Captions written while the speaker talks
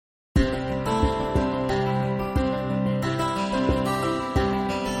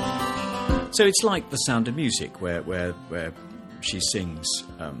So it's like The Sound of Music, where she sings.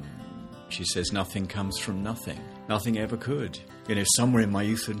 She says, "Nothing comes from nothing. Nothing ever could. You know, somewhere in my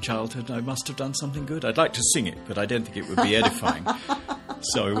youth and childhood, I must have done something good." I'd like to sing it, but I don't think it would be edifying,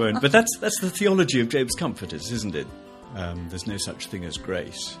 so I won't. But that's the theology of Job's comforters, isn't it? There's no such thing as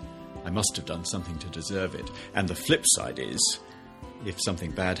grace. I must have done something to deserve it. And the flip side is, if something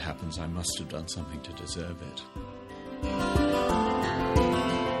bad happens, I must have done something to deserve it.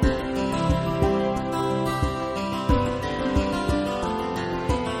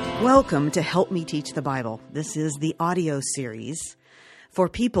 Welcome to Help Me Teach the Bible. This is the audio series for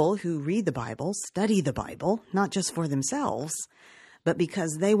people who read the Bible, study the Bible, not just for themselves, but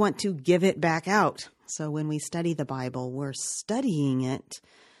because they want to give it back out. So when we study the Bible, we're studying it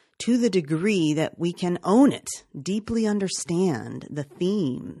to the degree that we can own it, deeply understand the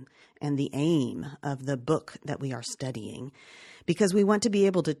theme and the aim of the book that we are studying, because we want to be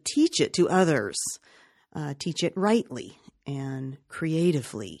able to teach it to others, teach it rightly and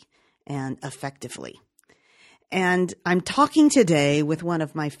creatively and effectively. And I'm talking today with one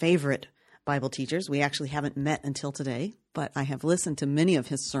of my favorite Bible teachers. We actually haven't met until today, but I have listened to many of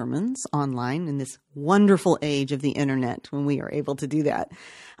his sermons online in this wonderful age of the internet when we are able to do that.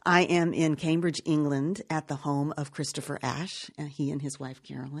 I am in Cambridge, England, at the home of Christopher Ash, he and his wife,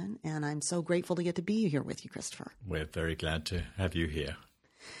 Carolyn, and I'm so grateful to get to be here with you, Christopher. We're very glad to have you here.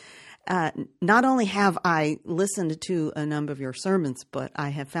 Not only have I listened to a number of your sermons, but I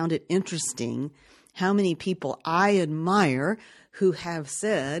have found it interesting how many people I admire who have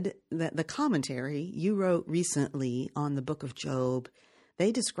said that the commentary you wrote recently on the book of Job,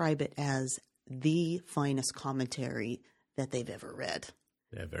 they describe it as the finest commentary that they've ever read.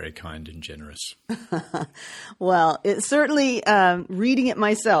 They're very kind and generous. Well, it certainly, reading it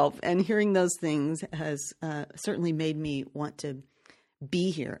myself and hearing those things has certainly made me want to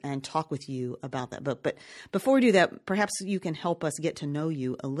be here and talk with you about that book. But before we do that, perhaps you can help us get to know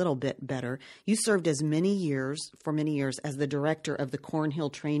you a little bit better. You served for many years as the director of the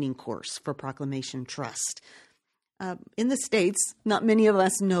Cornhill Training Course for Proclamation Trust. In the States, not many of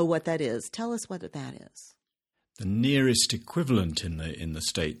us know what that is. Tell us what that is. The nearest equivalent in the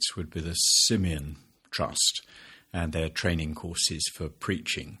States would be the Simeon Trust and their training courses for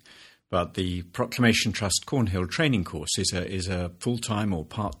preaching. But the Proclamation Trust Cornhill Training Course is a full-time or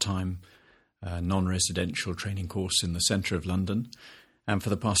part-time non-residential training course in the centre of London. And for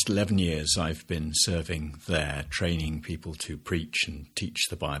the past 11 years, I've been serving there, training people to preach and teach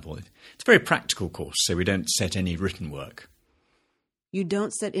the Bible. It's a very practical course, so we don't set any written work. You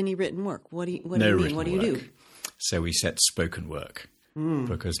don't set any written work? What do you mean? What do you do? So we set spoken work,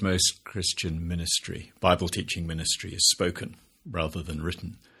 because most Christian ministry, Bible teaching ministry, is spoken rather than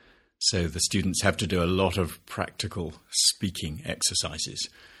written. So the students have to do a lot of practical speaking exercises.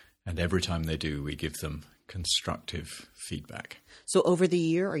 And every time they do, we give them constructive feedback. So over the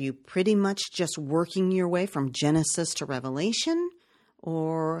year, are you pretty much just working your way from Genesis to Revelation?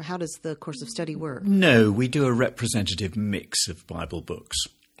 Or how does the course of study work? No, we do a representative mix of Bible books,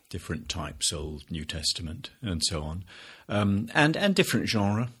 different types, Old, New Testament, and so on, and different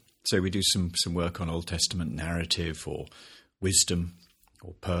genre. So we do some work on Old Testament narrative or wisdom,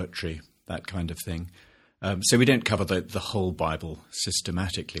 or poetry, that kind of thing. So we don't cover the whole Bible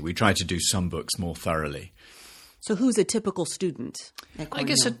systematically. We try to do some books more thoroughly. So who's a typical student at Cornhill? I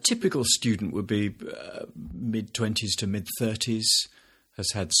guess a typical student would be mid-20s to mid-30s,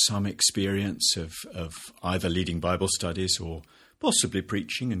 has had some experience of either leading Bible studies or possibly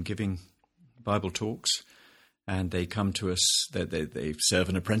preaching and giving Bible talks. And they come to us, they serve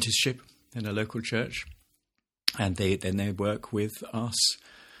an apprenticeship in a local church. And then they work with us.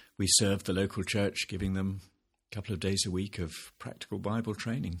 We serve the local church, giving them a couple of days a week of practical Bible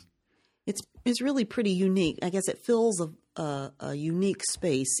training. It's really pretty unique. I guess it fills a unique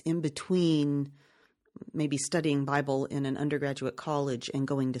space in between maybe studying Bible in an undergraduate college and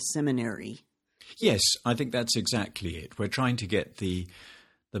going to seminary. Yes, I think that's exactly it. We're trying to get the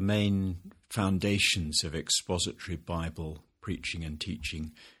main foundations of expository Bible preaching and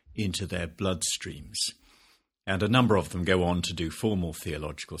teaching into their bloodstreams. And a number of them go on to do formal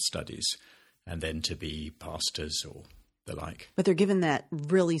theological studies and then to be pastors or the like. But they're given that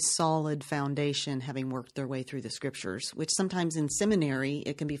really solid foundation, having worked their way through the scriptures, which sometimes in seminary,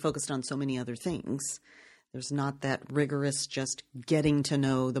 it can be focused on so many other things. There's not that rigorous just getting to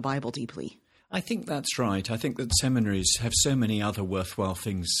know the Bible deeply. I think that's right. I think that seminaries have so many other worthwhile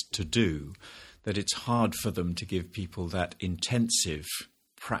things to do that it's hard for them to give people that intensive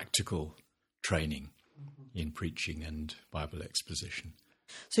practical training in preaching and Bible exposition.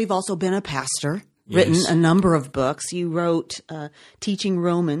 So you've also been a pastor written Yes. a number of books. You wrote Teaching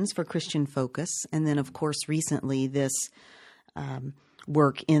Romans for Christian Focus, and then, of course, recently this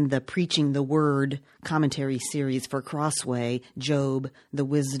work in the Preaching the Word commentary series for Crossway, Job, The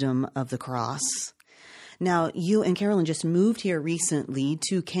Wisdom of the Cross. Now, you and Carolyn just moved here recently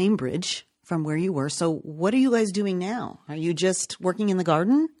to Cambridge from where you were. So what are you guys doing now? Are you just working in the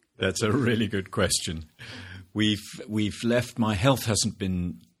garden? That's a really good question. We've left. My health hasn't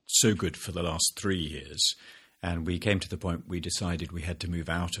been so good for the last 3 years, and we came to the point we decided we had to move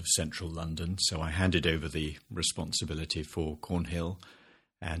out of central London. So I handed over the responsibility for Cornhill,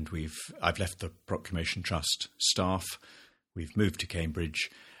 and I've left the Proclamation Trust staff. We've moved to Cambridge,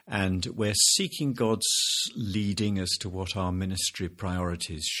 and we're seeking God's leading as to what our ministry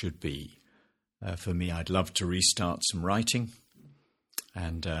priorities should be. For me, I'd love to restart some writing.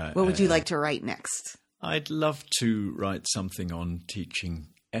 And What would you like to write next? I'd love to write something on teaching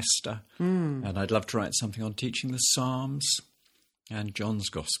Esther, and I'd love to write something on teaching the Psalms and John's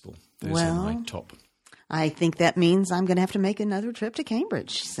Gospel. Those are my top. I think that means I'm going to have to make another trip to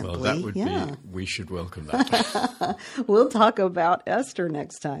Cambridge, simply. Well, that would be, we should welcome that. We'll talk about Esther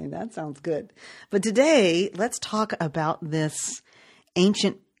next time. That sounds good. But today, let's talk about this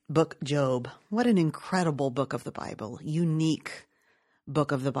ancient book, Job. What an incredible book of the Bible. Unique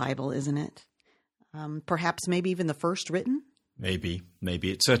book of the Bible, isn't it? Perhaps maybe even the first written? Maybe.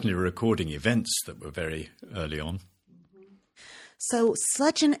 It's certainly recording events that were very early on. So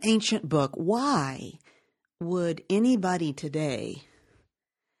such an ancient book. Why would anybody today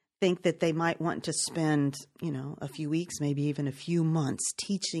think that they might want to spend, a few weeks, maybe even a few months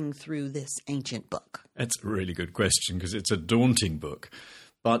teaching through this ancient book? That's a really good question because it's a daunting book.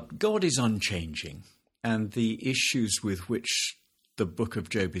 But God is unchanging, and the issues with which the book of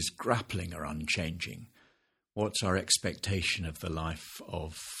Job is grappling are unchanging. What's our expectation of the life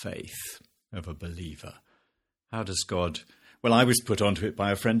of faith, of a believer? How does God... Well, I was put onto it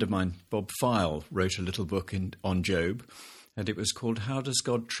by a friend of mine. Bob File wrote a little book on Job, and it was called How Does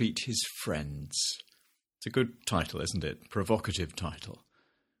God Treat His Friends? It's a good title, isn't it? Provocative title.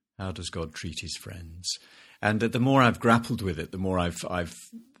 How does God treat his friends? And the more I've grappled with it, the more I've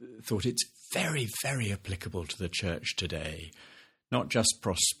thought it's very, very applicable to the church today. Not just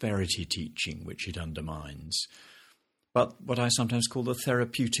prosperity teaching, which it undermines, but what I sometimes call the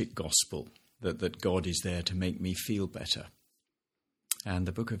therapeutic gospel, that God is there to make me feel better. And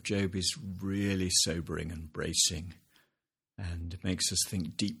the book of Job is really sobering and bracing and makes us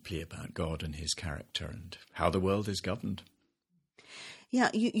think deeply about God and his character and how the world is governed.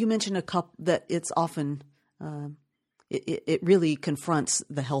 Yeah, you mentioned a couple that it's often, it really confronts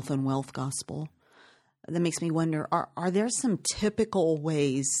the health and wealth gospel. That makes me wonder, are there some typical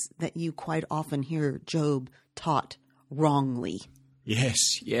ways that you quite often hear Job taught wrongly? Yes.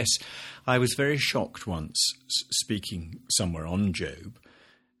 I was very shocked once speaking somewhere on Job,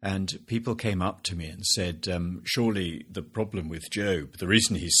 and people came up to me and said, surely the problem with Job, the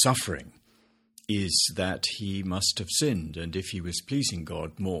reason he's suffering, is that he must have sinned, and if he was pleasing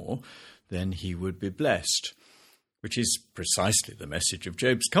God more, then he would be blessed, which is precisely the message of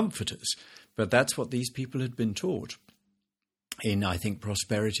Job's comforters. But that's what these people had been taught in, I think,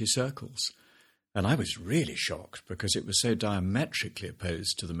 prosperity circles. And I was really shocked because it was so diametrically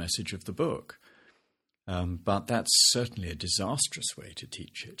opposed to the message of the book. But that's certainly a disastrous way to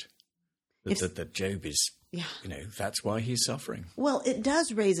teach it. That Job is, that's why he's suffering. Well, it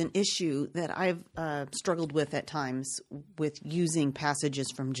does raise an issue that I've struggled with at times with using passages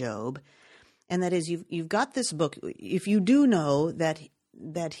from Job. And that is, you've got this book. If you do know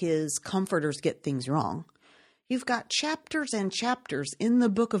that his comforters get things wrong, you've got chapters and chapters in the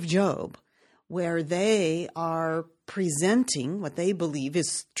book of Job where they are presenting what they believe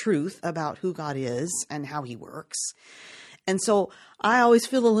is truth about who God is and how he works. And so I always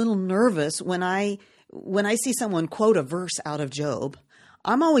feel a little nervous when I see someone quote a verse out of Job.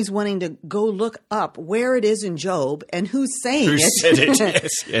 I'm always wanting to go look up where it is in Job and who's saying Who it. said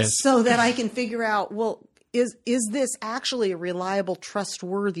it? Yes. So that I can figure out, well, is this actually a reliable,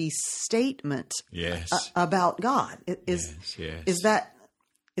 trustworthy statement about God? Is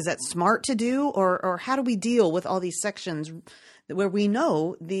that smart to do, or how do we deal with all these sections where we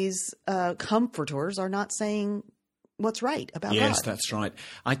know these comforters are not saying what's right about God? Yes, that's right.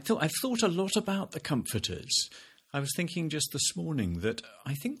 I've thought a lot about the comforters. I was thinking just this morning that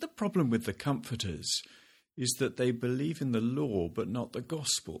I think the problem with the comforters is that they believe in the law but not the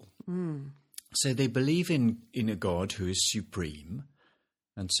gospel. So they believe in a God who is supreme,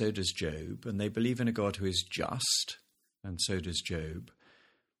 and so does Job, and they believe in a God who is just, and so does Job.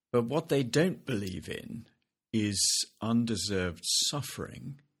 But what they don't believe in is undeserved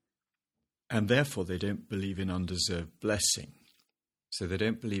suffering And therefore they don't believe in undeserved blessing. So they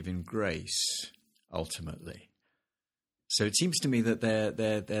don't believe in grace, ultimately. So it seems to me that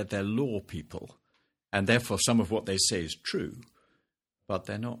they're law people, and therefore some of what they say is true, but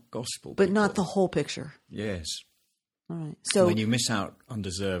they're not gospel But people. not the whole picture. Yes. All right. So when you miss out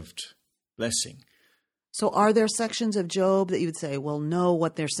undeserved blessing. So are there sections of Job that you would say, well, no,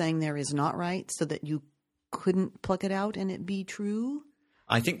 what they're saying there is not right, so that you couldn't pluck it out and it be true?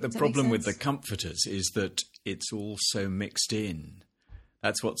 I think the Does that problem make with the sense? comforters is that it's all so mixed in.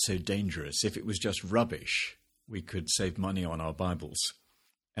 That's what's so dangerous. If it was just rubbish, we could save money on our Bibles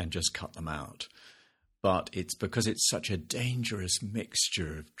and just cut them out. But it's because it's such a dangerous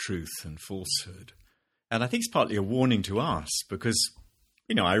mixture of truth and falsehood. And I think it's partly a warning to us because,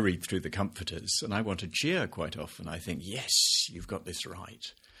 you know, I read through the comforters and I want to cheer quite often. I think, yes, you've got this right.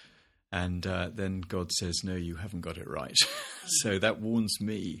 And then God says, no, you haven't got it right. So that warns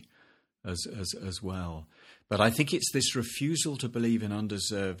me as well. But I think it's this refusal to believe in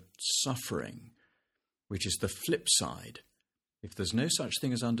undeserved suffering, which is the flip side. If there's no such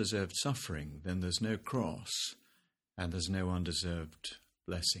thing as undeserved suffering, then there's no cross and there's no undeserved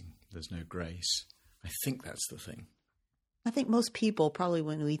blessing. There's no grace. I think that's the thing. I think most people probably,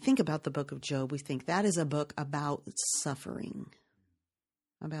 when we think about the book of Job, we think that is a book about suffering,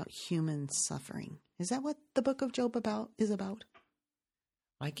 about human suffering. Is that what the book of Job is about?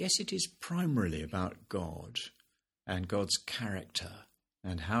 I guess it is primarily about God and God's character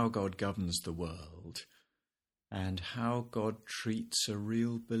and how God governs the world and how God treats a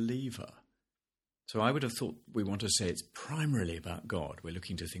real believer. So I would have thought we want to say it's primarily about God. We're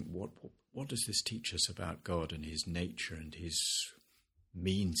looking to think, what does this teach us about God and his nature and his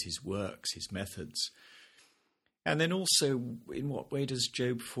means, his works, his methods? And then also, in what way does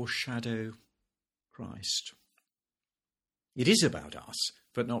Job foreshadow Christ? It is about us,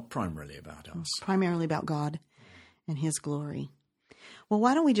 but not primarily about us. Primarily about God and his glory. Well,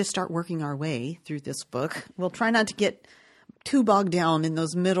 why don't we just start working our way through this book? We'll try not to get too bogged down in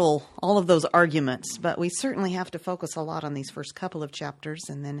those middle, all of those arguments, but we certainly have to focus a lot on these first couple of chapters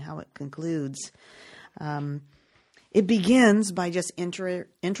and then how it concludes. It begins by just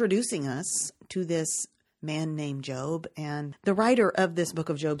introducing us to this man named Job, and the writer of this book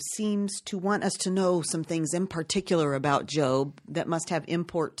of Job seems to want us to know some things in particular about Job that must have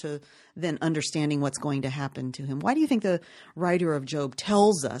import to then understanding what's going to happen to him. Why do you think the writer of Job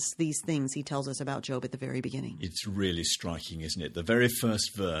tells us these things he tells us about Job at the very beginning? It's really striking, isn't it? The very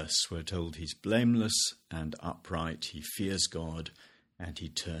first verse, we're told he's blameless and upright, he fears God, and he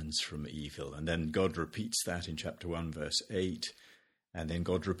turns from evil. And then God repeats that in chapter 1, verse 8. And then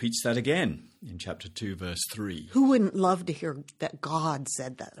God repeats that again in chapter 2, verse 3. Who wouldn't love to hear that God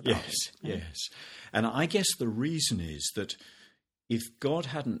said that about him? Yes. And I guess the reason is that if God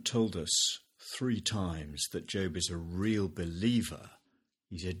hadn't told us 3 times that Job is a real believer,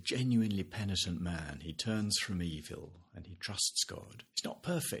 he's a genuinely penitent man, he turns from evil and he trusts God. He's not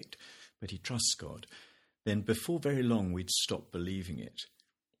perfect, but he trusts God. Then before very long we'd stop believing it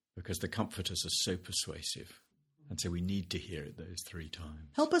because the comforters are so persuasive. And so we need to hear it those 3 times.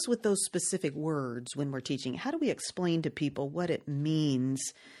 Help us with those specific words when we're teaching. How do we explain to people what it means?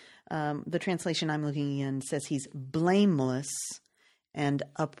 The translation I'm looking in says he's blameless and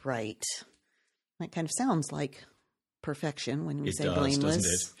upright. That kind of sounds like perfection when we say blameless.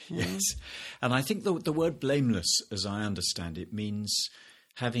 Doesn't it? Yeah. Yes. And I think the word blameless, as I understand it, means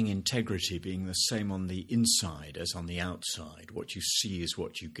having integrity, being the same on the inside as on the outside. What you see is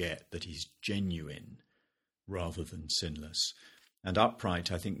what you get, that he's genuine rather than sinless. And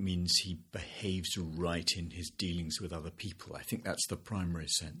upright, I think, means he behaves right in his dealings with other people. I think that's the primary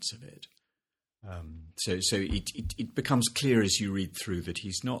sense of it. So it becomes clear as you read through that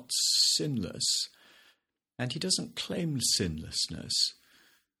he's not sinless, and he doesn't claim sinlessness,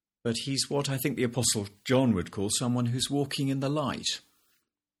 but he's what I think the Apostle John would call someone who's walking in the light.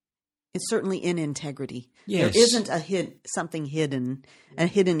 It's certainly in integrity. Yes. There isn't something hidden, a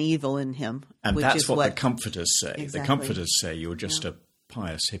hidden evil in him. And which that's is what the comforters say. Exactly. The comforters say you're just a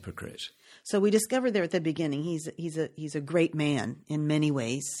pious hypocrite. So we discovered there at the beginning he's a great man in many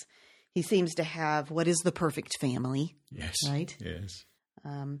ways. He seems to have what is the perfect family. Yes. Right? Yes.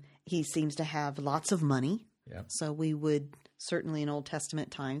 He seems to have lots of money. Yep. So we would, certainly in Old Testament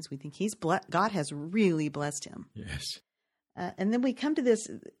times, we think God has really blessed him. Yes. And then we come to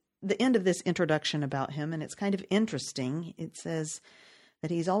the end of this introduction about him, and it's kind of interesting. It says that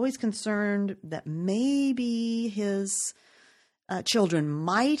he's always concerned that maybe his children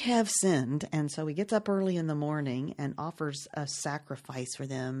might have sinned, and so he gets up early in the morning and offers a sacrifice for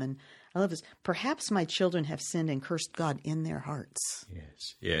them. And I love this. Perhaps my children have sinned and cursed God in their hearts.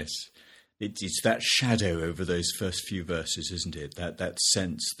 Yes. Yes. It's that shadow over those first few verses, isn't it? That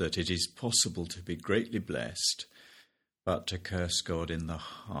sense that it is possible to be greatly blessed, but to curse God in the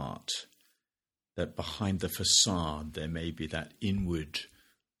heart. That behind the facade there may be that inward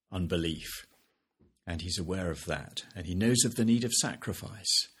unbelief. And he's aware of that. And he knows of the need of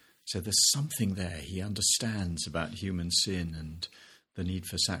sacrifice. So there's something there. He understands about human sin and the need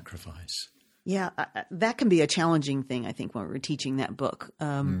for sacrifice. Yeah, that can be a challenging thing, I think, when we're teaching that book.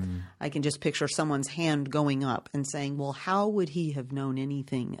 I can just picture someone's hand going up and saying, well, how would he have known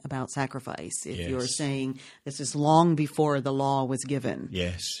anything about sacrifice if you're saying this is long before the law was given?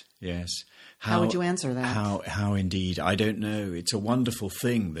 Yes, yes. How would you answer that? How indeed? I don't know. It's a wonderful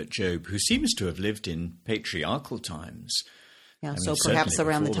thing that Job, who seems to have lived in patriarchal times. Yeah, so perhaps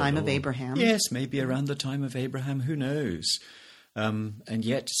around the time of Abraham. Yes, maybe around the time of Abraham. Who knows? And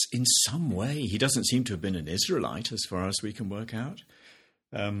yet, in some way, he doesn't seem to have been an Israelite, as far as we can work out.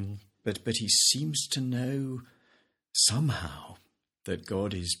 But he seems to know somehow that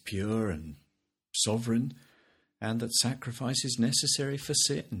God is pure and sovereign, and that sacrifice is necessary for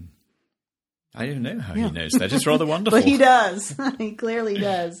sin. I don't know how he knows that. It's rather wonderful. But he does. He clearly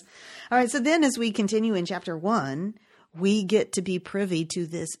does. All right, so then as we continue in chapter 1, we get to be privy to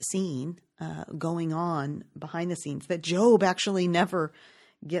this scene going on behind the scenes that Job actually never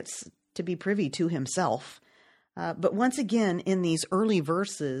gets to be privy to himself. But once again, in these early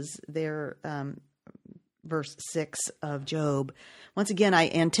verses, verse 6 of Job, once again, I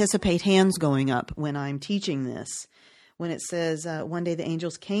anticipate hands going up when I'm teaching this. When it says, one day the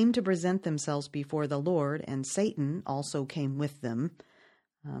angels came to present themselves before the Lord, and Satan also came with them.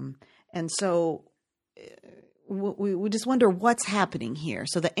 And so we just wonder what's happening here.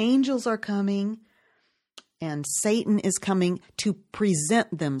 So the angels are coming and Satan is coming to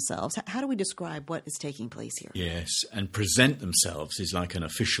present themselves. How do we describe what is taking place here? Yes, and present themselves is like an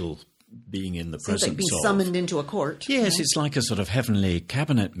official being in the presence like being summoned into a court. Yes, it's like a sort of heavenly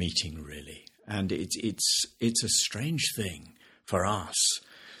cabinet meeting, really. And it's a strange thing for us.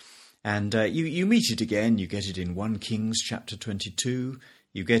 And you meet it again. You get it in 1 Kings chapter 22.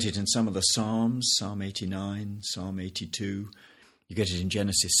 You get it in some of the Psalms, Psalm 89, Psalm 82. You get it in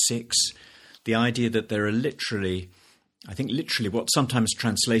Genesis 6. The idea that there are literally what's sometimes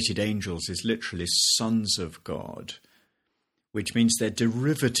translated angels is literally sons of God, which means they're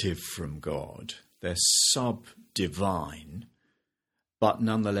derivative from God. They're sub-divine, but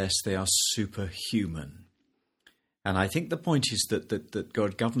nonetheless they are superhuman. And I think the point is that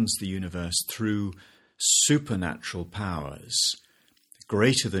God governs the universe through supernatural powers,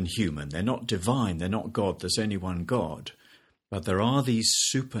 greater than human. They're not divine, they're not God, there's only one God. But there are these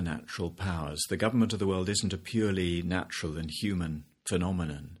supernatural powers. The government of the world isn't a purely natural and human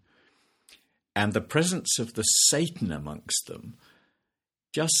phenomenon. And the presence of the Satan amongst them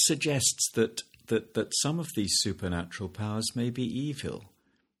just suggests that some of these supernatural powers may be evil,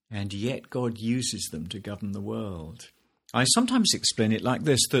 and yet God uses them to govern the world. I sometimes explain it like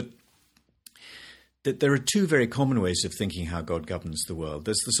this, that there are two very common ways of thinking how God governs the world.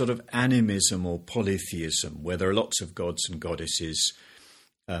 There's the sort of animism or polytheism, where there are lots of gods and goddesses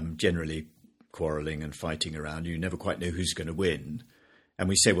generally quarrelling and fighting around. You never quite know who's going to win. And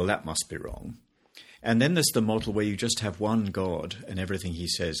we say, well, that must be wrong. And then there's the model where you just have one God and everything he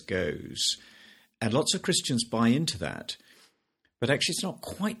says goes. And lots of Christians buy into that. But actually, it's not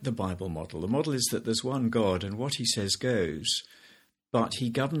quite the Bible model. The model is that there's one God and what he says goes. But he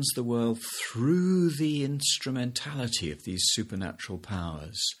governs the world through the instrumentality of these supernatural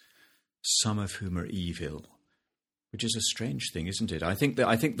powers, some of whom are evil, which is a strange thing, isn't it? I think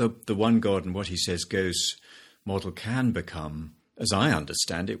the one God and what he says goes model can become, as I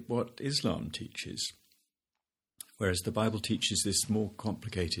understand it, what Islam teaches, whereas the Bible teaches this more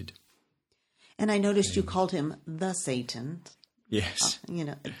complicated. And I noticed you called him the Satan. Yes.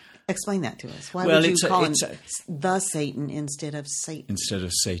 Explain that to us. Why would you call him the Satan instead of Satan? Instead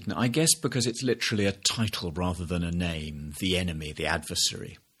of Satan. I guess because it's literally a title rather than a name. The enemy, the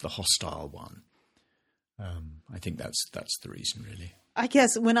adversary, the hostile one. I think that's the reason, really. I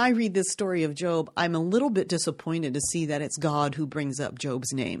guess when I read this story of Job, I'm a little bit disappointed to see that it's God who brings up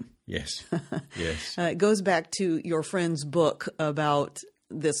Job's name. Yes, yes. It goes back to your friend's book about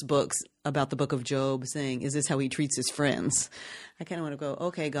the book of Job, saying, is this how he treats his friends? I kind of want to go,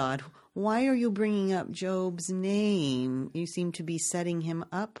 okay, God, why are you bringing up Job's name? You seem to be setting him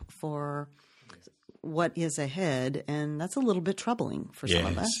up for what is ahead, and that's a little bit troubling for some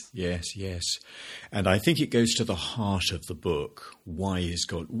of us. Yes. And I think it goes to the heart of the book. Why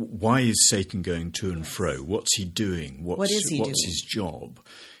is Satan going to and fro? What's he doing? What's his job?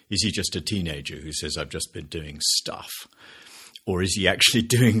 Is he just a teenager who says, I've just been doing stuff? Or is he actually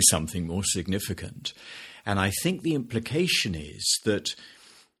doing something more significant? And I think the implication is that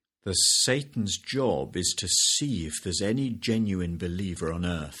Satan's job is to see if there's any genuine believer on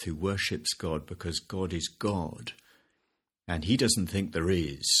earth who worships God because God is God. And he doesn't think there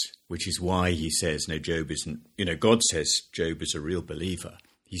is, which is why he says, no, Job isn't, God says Job is a real believer.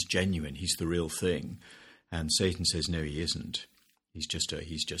 He's genuine. He's the real thing. And Satan says, no, he isn't. He's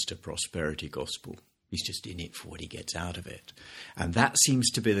just a prosperity gospel. He's just in it for what he gets out of it. And that seems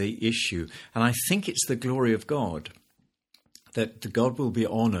to be the issue. And I think it's the glory of God, that God will be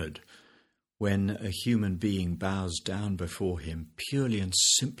honored when a human being bows down before him purely and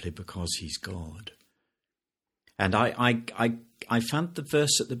simply because he's God. And I found the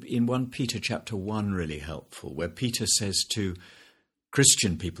verse in 1 Peter chapter 1 really helpful, where Peter says to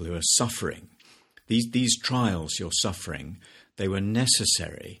Christian people who are suffering, these trials you're suffering, they were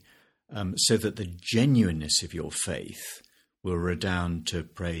necessary so that the genuineness of your faith will redound to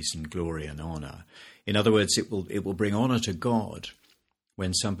praise and glory and honor. In other words, it will bring honor to God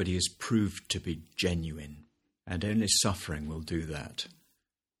when somebody is proved to be genuine, and only suffering will do that.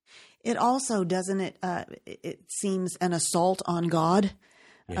 It also, doesn't it, it seems an assault on God,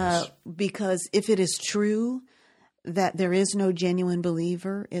 Yes. Because if it is true that there is no genuine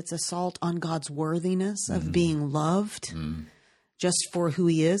believer, it's assault on God's worthiness of being loved just for who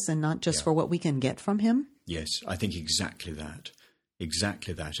he is and not just for what we can get from him. Yes, I think exactly that.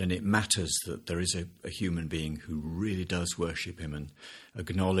 Exactly that. And it matters that there is a human being who really does worship him and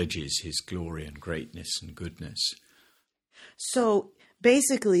acknowledges his glory and greatness and goodness. So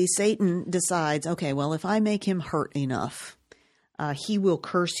basically, Satan decides, okay, well, if I make him hurt enough, he will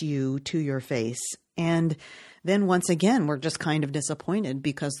curse you to your face. And then once again, we're just kind of disappointed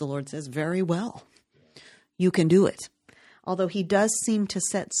because the Lord says, very well, you can do it. Although he does seem to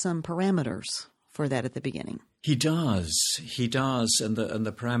set some parameters for that at the beginning. He does. And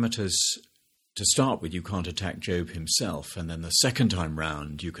the parameters, to start with, you can't attack Job himself. And then the second time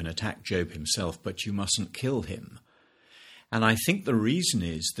round, you can attack Job himself, but you mustn't kill him. And I think the reason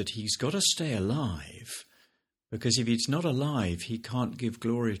is that he's got to stay alive, because if he's not alive, he can't give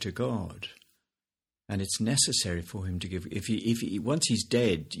glory to God. And it's necessary for him to give. If he once he's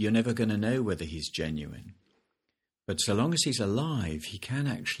dead, you're never going to know whether he's genuine. But so long as he's alive, he can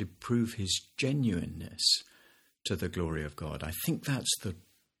actually prove his genuineness to the glory of God. I think that's the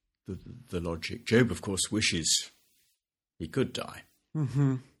logic. Job, of course, wishes he could die.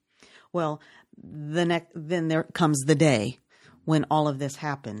 Mm-hmm. Well, then there comes the day when all of this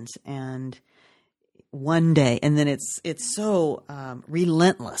happens, and one day, and then it's so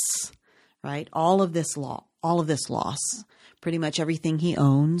relentless, right? All of this loss, pretty much everything he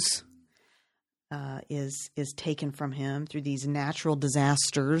owns is taken from him through these natural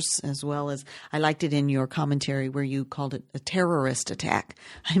disasters, as well as, I liked it in your commentary where you called it a terrorist attack.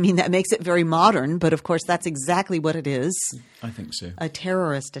 I mean, that makes it very modern, but of course that's exactly what it is. I think so. A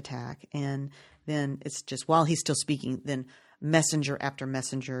terrorist attack. And then it's just, while he's still speaking, then messenger after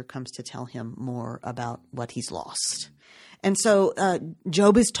messenger comes to tell him more about what he's lost. And so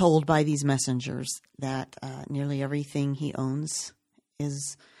Job is told by these messengers that nearly everything he owns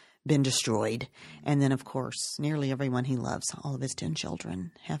is been destroyed. And then, of course, nearly everyone he loves, all of his 10 children,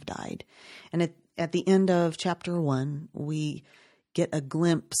 have died. And at the end of chapter 1, we get a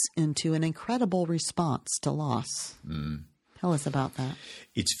glimpse into an incredible response to loss. Tell us about that.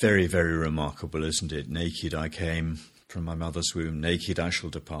 It's very, very remarkable, isn't it? Naked I came from my mother's womb, naked I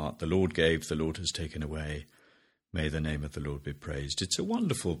shall depart. The Lord gave, the Lord has taken away. May the name of the Lord be praised. It's a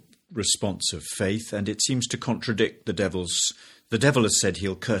wonderful response of faith, and it seems to contradict the devil's. The devil has said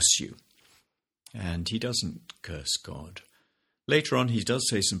he'll curse you, and he doesn't curse God. Later on, he does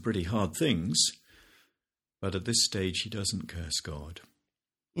say some pretty hard things, but at this stage, he doesn't curse God.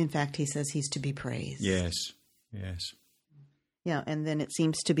 In fact, he says he's to be praised. Yes. Yeah, and then it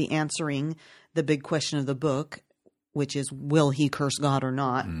seems to be answering the big question of the book, which is, will he curse God or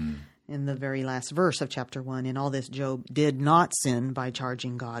not? In the very last verse of chapter 1, in all this, Job did not sin by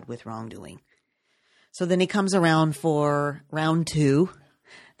charging God with wrongdoing. So then he comes around for round 2.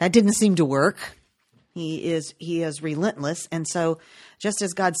 That didn't seem to work. He is relentless. And so just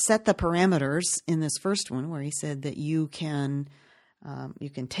as God set the parameters in this first one, where he said that you can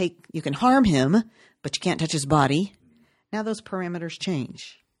harm him, but you can't touch his body. Now those parameters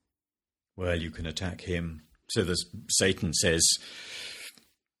change. Well, you can attack him. So Satan says,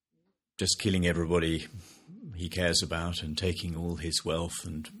 just killing everybody he cares about and taking all his wealth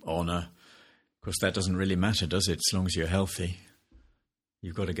and honor. Of course, that doesn't really matter, does it? As long as you're healthy,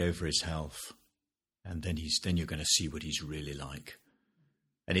 you've got to go for his health. And then you're going to see what he's really like.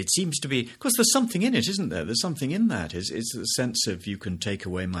 And it seems to be, because there's something in it, isn't there? There's something in that. It's the sense of you can take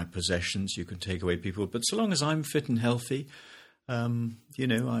away my possessions, you can take away people, but so long as I'm fit and healthy, maybe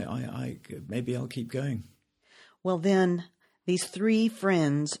I'll keep going. Well, then these three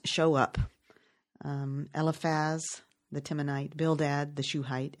friends show up. Eliphaz, the Temanite, Bildad, the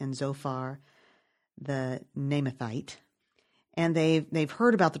Shuhite, and Zophar, the Naamathite. And they've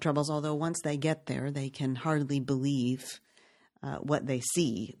heard about the troubles, although once they get there, they can hardly believe what they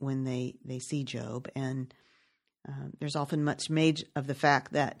see when they see Job. And there's often much made of the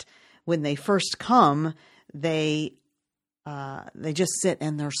fact that when they first come, they just sit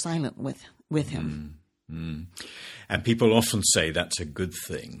and they're silent with him. Mm. And people often say that's a good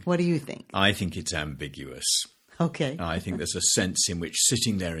thing. What do you think? I think it's ambiguous. Okay. I think there's a sense in which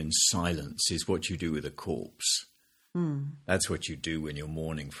sitting there in silence is what you do with a corpse. That's what you do when you're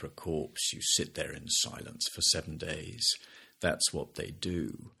mourning for a corpse. You sit there in silence for 7 days. That's what they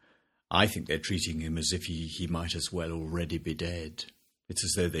do. I think they're treating him as if he might as well already be dead. It's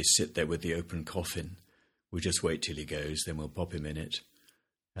as though they sit there with the open coffin. We'll just wait till he goes, then we'll pop him in it,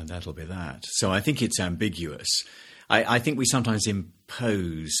 and that'll be that. So I think it's ambiguous. I think we sometimes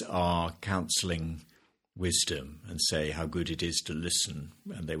impose our counselling wisdom and say how good it is to listen,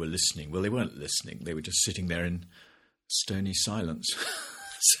 and they were listening. Well, they weren't listening. They were just sitting there in stony silence.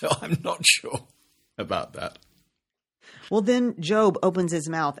 So I'm not sure about that. Well, then Job opens his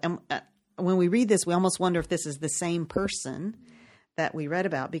mouth. And when we read this, we almost wonder if this is the same person that we read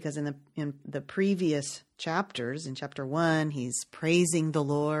about, because in the previous chapters, in chapter 1, he's praising the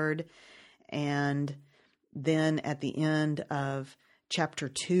Lord. And then at the end of chapter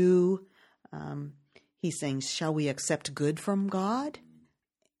 2, he's saying, shall we accept good from God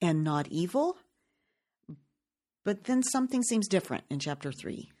and not evil? But then something seems different in chapter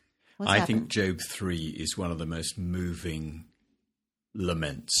 3. I think Job 3 is one of the most moving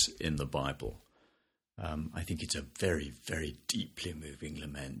laments in the Bible. I think it's a very, very deeply moving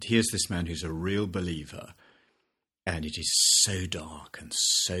lament. Here's this man who's a real believer, and it is so dark and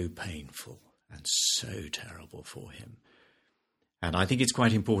so painful and so terrible for him. And I think it's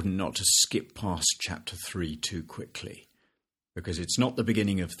quite important not to skip past chapter 3 too quickly, because it's not the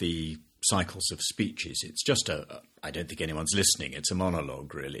beginning of the cycles of speeches. It's just I don't think anyone's listening. It's a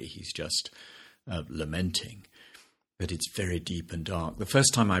monologue, really. He's just lamenting. But it's very deep and dark. The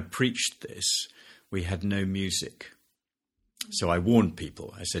first time I preached this, we had no music. So I warned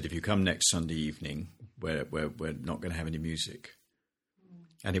people. I said, if you come next Sunday evening, we're not going to have any music.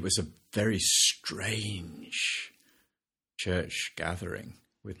 And it was a very strange church gathering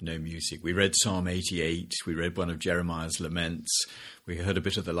with no music. We read Psalm 88. We read one of Jeremiah's laments. We heard a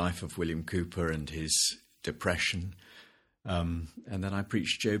bit of the life of William Cooper and his depression. And then I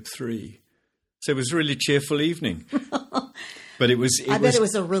preached Job 3. So it was a really cheerful evening. But I bet it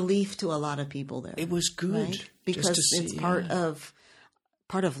was a relief to a lot of people there. It was good. Right? Because it's part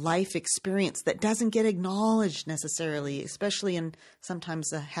of life experience that doesn't get acknowledged necessarily, especially in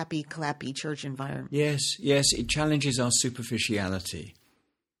sometimes a happy, clappy church environment. Yes, it challenges our superficiality.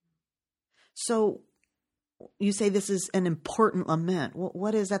 So you say this is an important lament.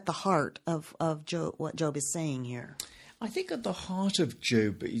 What is at the heart of Job, what Job is saying here? I think at the heart of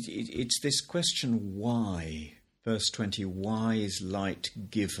Job, it's this question, why? Verse 20, why is light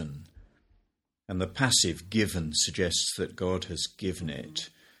given? And the passive given suggests that God has given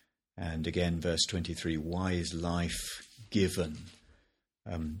it. And again, verse 23, why is life given?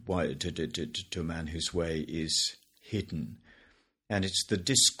 Why to a man whose way is hidden? And it's the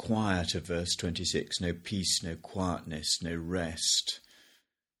disquiet of verse 26, no peace, no quietness, no rest,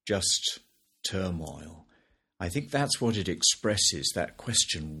 just turmoil. I think that's what it expresses, that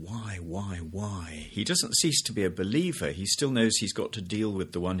question, why? He doesn't cease to be a believer. He still knows he's got to deal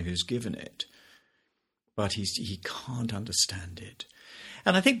with the one who's given it. But he can't understand it.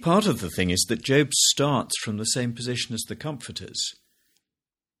 And I think part of the thing is that Job starts from the same position as the comforters.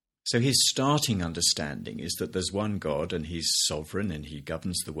 So his starting understanding is that there's one God and he's sovereign and he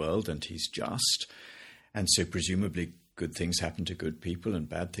governs the world and he's just. And so presumably good things happen to good people and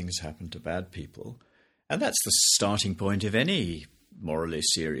bad things happen to bad people. And that's the starting point of any morally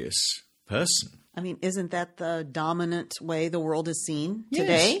serious person. I mean, isn't that the dominant way the world is seen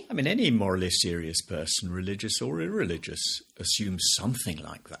today? Yes. I mean, any morally serious person, religious or irreligious, assumes something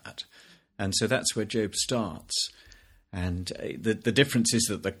like that. And so that's where Job starts. And the difference is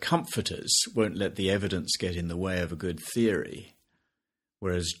that the comforters won't let the evidence get in the way of a good theory,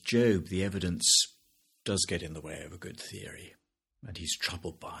 whereas Job, the evidence does get in the way of a good theory. And he's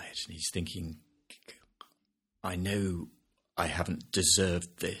troubled by it, and he's thinking, I know I haven't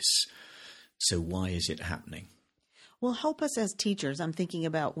deserved this, so why is it happening? Well, help us as teachers. I'm thinking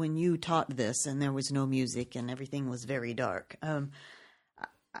about when you taught this and there was no music and everything was very dark.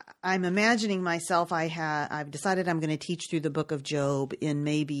 I'm imagining myself, I've decided I'm going to teach through the book of Job in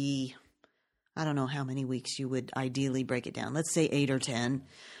maybe, I don't know how many weeks you would ideally break it down. Let's say 8 or 10.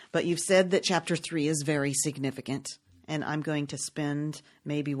 But you've said that chapter 3 is very significant, and I'm going to spend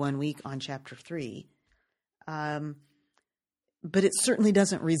maybe 1 week on chapter 3. But it certainly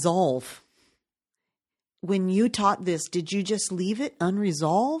doesn't resolve. When you taught this, did you just leave it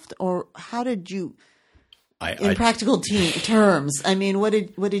unresolved, or how did you, in practical terms? I mean, what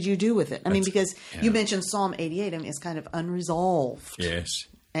did you do with it? I mean, because you mentioned Psalm 88. I mean, it's kind of unresolved. Yes.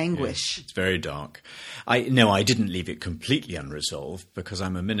 Anguish. Yes, it's very dark. I didn't leave it completely unresolved because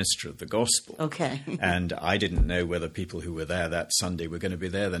I'm a minister of the gospel. Okay. And I didn't know whether people who were there that Sunday were going to be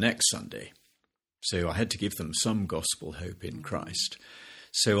there the next Sunday. So I had to give them some gospel hope in Christ.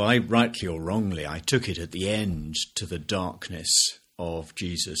 So I, rightly or wrongly, I took it at the end to the darkness of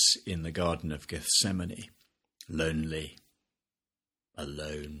Jesus in the Garden of Gethsemane, lonely,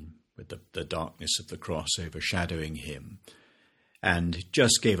 alone, with the darkness of the cross overshadowing him, and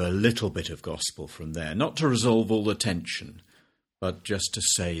just gave a little bit of gospel from there, not to resolve all the tension, but just to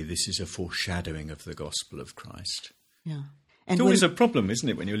say this is a foreshadowing of the gospel of Christ. Yeah. And it's always a problem, isn't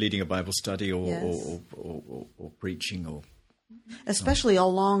it, when you're leading a Bible study or preaching or... Especially a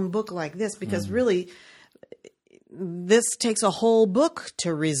long book like this, because really this takes a whole book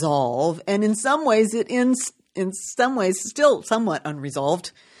to resolve. And in some ways it ends, in some ways, still somewhat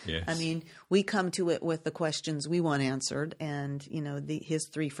unresolved. Yes. I mean, we come to it with the questions we want answered. And, you know, his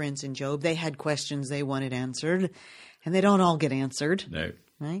 3 friends in Job, they had questions they wanted answered. And they don't all get answered. No.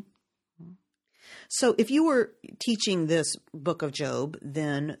 Right? So if you were teaching this book of Job,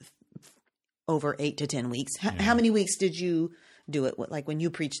 then over 8 to 10 weeks, how many weeks did you do it? Like when you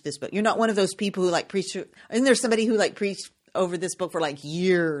preached this book, you're not one of those people who like preach. Isn't there somebody who like preached over this book for like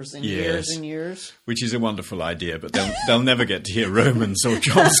years and years and years? Which is a wonderful idea, but they'll never get to hear Romans or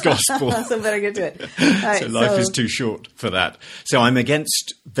John's Gospel. So better get to it. Right, so life is too short for that. So I'm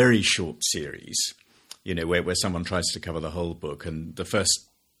against very short series, you know, where someone tries to cover the whole book, and the first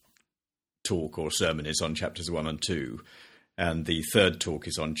talk or sermon is on chapters 1 and 2, and the third talk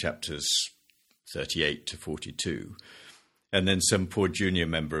is on chapters 38 to 42. And then some poor junior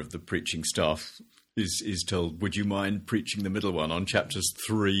member of the preaching staff is told, would you mind preaching the middle one on chapters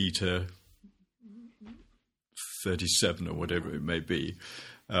 3 to 37 or whatever it may be?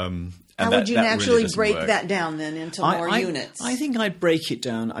 And how would you naturally really break work. That down then into more units? I think I'd break it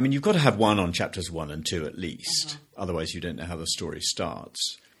down. I mean, you've got to have one on chapters 1 and 2 at least. Otherwise, you don't know how the story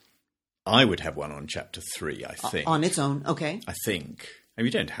starts. I would have one on chapter 3, I think. On its own, okay. I think. I mean,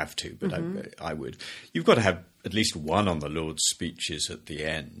 you don't have to, but I would. You've got to have at least one on the Lord's speeches at the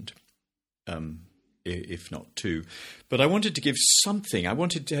end, if not 2. But I wanted to give something. I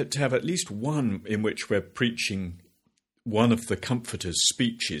wanted to have at least one in which we're preaching one of the Comforter's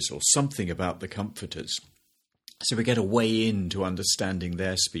speeches or something about the Comforters. So we get a way into understanding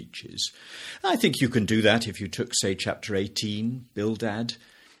their speeches. I think you can do that if you took, say, chapter 18, Bildad.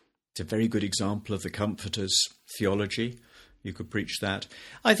 It's a very good example of the Comforter's theology. You could preach that.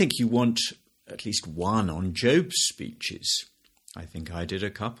 I think you want at least one on Job's speeches. I think I did a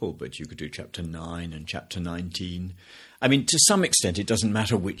couple, but you could do chapter 9 and chapter 19. I mean, to some extent, it doesn't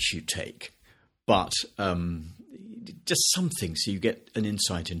matter which you take, but just something so you get an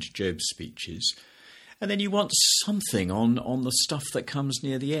insight into Job's speeches. And then you want something on the stuff that comes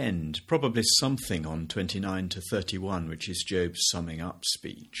near the end, probably something on 29 to 31, which is Job's summing up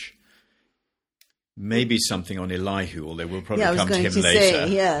speech. Maybe something on Elihu, although we'll probably come to him later.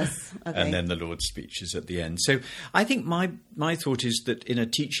 Yes. Okay. And then the Lord's speech is at the end. So I think my thought is that in a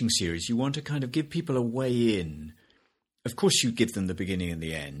teaching series, you want to kind of give people a way in. Of course, you give them the beginning and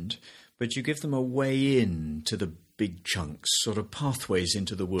the end, but you give them a way in to the big chunks, sort of pathways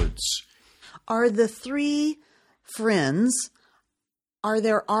into the woods. Are the 3 friends, are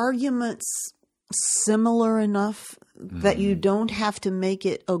their arguments similar enough that you don't have to make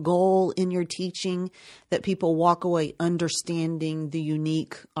it a goal in your teaching that people walk away understanding the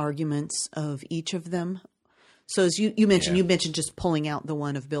unique arguments of each of them? So as you mentioned, you mentioned just pulling out the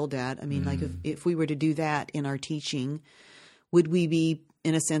one of Bildad. I mean, like if we were to do that in our teaching, would we be,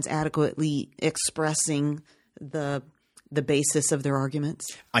 in a sense, adequately expressing the basis of their arguments?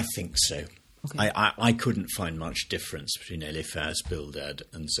 I think so. Okay. I couldn't find much difference between Eliphaz, Bildad,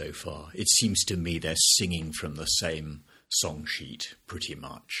 and Zophar. It seems to me they're singing from the same song sheet, pretty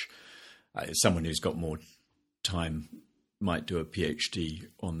much. Someone who's got more time might do a PhD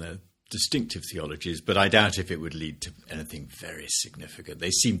on their distinctive theologies, but I doubt if it would lead to anything very significant.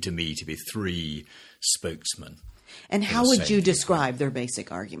 They seem to me to be 3 spokesmen. And how would you describe their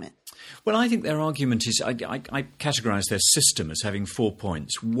basic argument? Well, I think their argument is, I categorize their system as having 4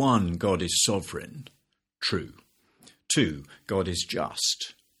 points. 1, God is sovereign. True. 2, God is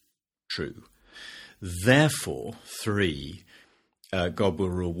just. True. Therefore, 3, God will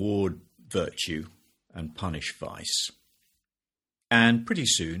reward virtue and punish vice. And pretty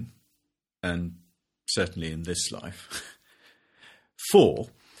soon, and certainly in this life. 4,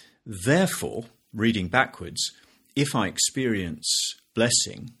 therefore, reading backwards, if I experience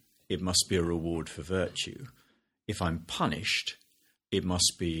blessing, it must be a reward for virtue. If I'm punished, it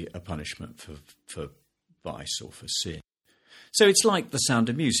must be a punishment for vice or for sin. So it's like The Sound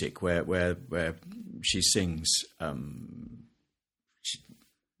of Music, where she sings,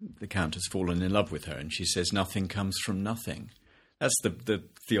 the Count has fallen in love with her, and she says, nothing comes from nothing. That's the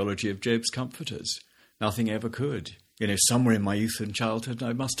theology of Job's comforters. Nothing ever could. You know, somewhere in my youth and childhood,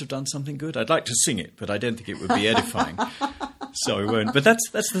 I must have done something good. I'd like to sing it, but I don't think it would be edifying. So I won't. But that's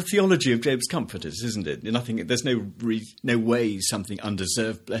the theology of Job's comforters, isn't it? There's no way something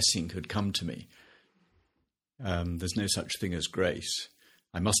undeserved blessing could come to me. There's no such thing as grace.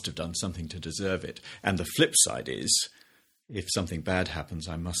 I must have done something to deserve it. And the flip side is, if something bad happens,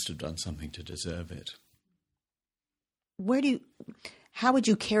 I must have done something to deserve it. How would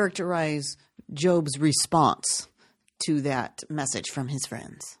you characterize Job's response to that message from his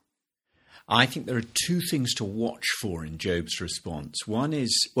friends? I think there are 2 things to watch for in Job's response.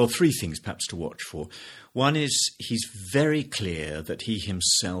 3 things perhaps to watch for. One is he's very clear that he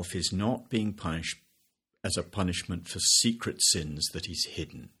himself is not being punished as a punishment for secret sins that he's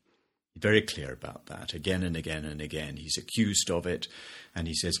hidden. He's very clear about that again and again and again. He's accused of it, and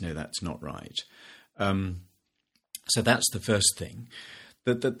he says, no, that's not right. So that's the first thing.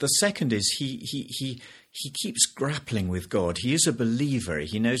 The second is he keeps grappling with God. He is a believer.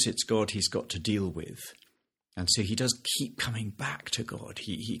 He knows it's God he's got to deal with. And so he does keep coming back to God.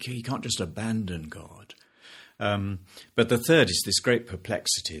 He can't just abandon God. But the third is this great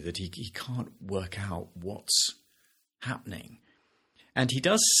perplexity that he can't work out what's happening. And he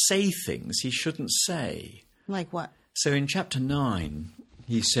does say things he shouldn't say. Like what? So in chapter 9,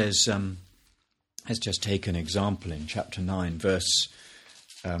 he says, let's just take an example in chapter 9, verse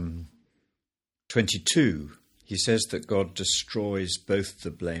 22. He says that God destroys both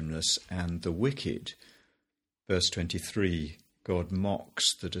the blameless and the wicked. Verse 23, God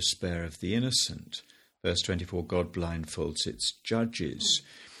mocks the despair of the innocent. Verse 24, God blindfolds its judges.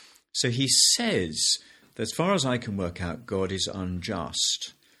 So he says that as far as I can work out, God is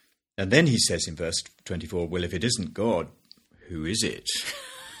unjust. And then he says in verse 24, well, if it isn't God, who is it?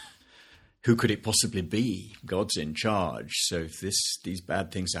 Who could it possibly be? God's in charge. So if these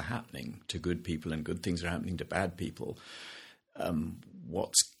bad things are happening to good people and good things are happening to bad people,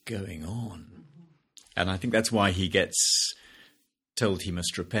 what's going on? And I think that's why he gets told he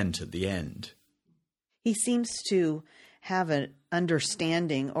must repent at the end. He seems to have an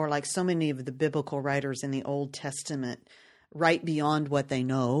understanding, or like so many of the biblical writers in the Old Testament, right beyond what they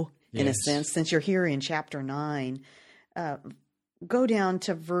know, in a sense. Since you're here in chapter 9, go down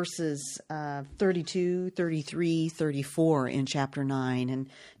to verses 32, 33, 34 in chapter 9, and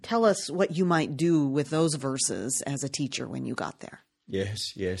tell us what you might do with those verses as a teacher when you got there.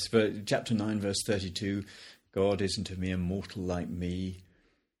 Yes. But chapter 9, verse 32, God isn't a mere mortal like me.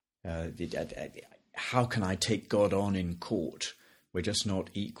 How can I take God on in court? We're just not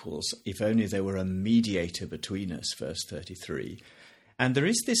equals. If only there were a mediator between us, verse 33. And there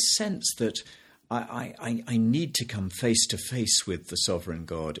is this sense that I need to come face to face with the sovereign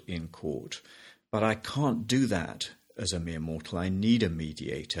God in court, but I can't do that as a mere mortal. I need a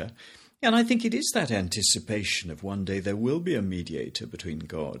mediator. And I think it is that anticipation of one day there will be a mediator between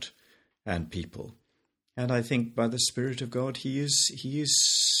God and people. And I think by the Spirit of God, he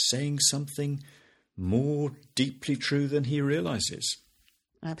is saying something more deeply true than he realizes.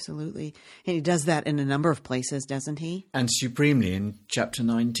 Absolutely. And he does that in a number of places, doesn't he? And supremely in chapter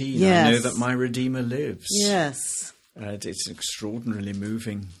 19, yes. I know that my Redeemer lives. Yes. It's an extraordinarily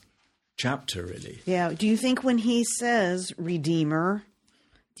moving chapter, really. Yeah. Do you think when he says Redeemer,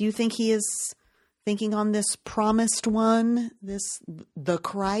 do you think he is thinking on this promised one, the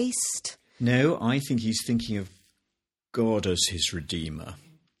Christ? No, I think he's thinking of God as his Redeemer.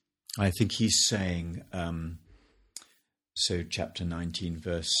 I think he's saying, so chapter 19,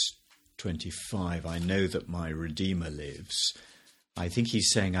 verse 25, I know that my Redeemer lives. I think he's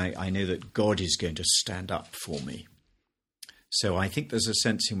saying, I know that God is going to stand up for me. So I think there's a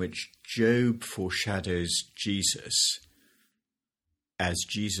sense in which Job foreshadows Jesus. As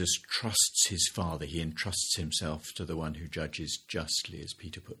Jesus trusts his Father, he entrusts himself to the one who judges justly, as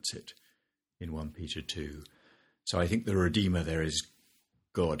Peter puts it in 1 Peter 2. So I think the Redeemer there is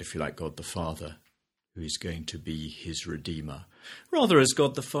God, if you like, God the Father, who is going to be his Redeemer, rather as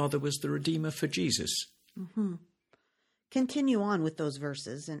God the Father was the Redeemer for Jesus. Mm-hmm. Continue on with those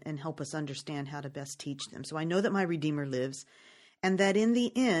verses and help us understand how to best teach them. So I know that my Redeemer lives, and that in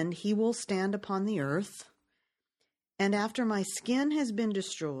the end he will stand upon the earth. And after my skin has been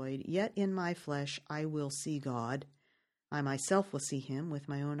destroyed, yet in my flesh I will see God. I myself will see him with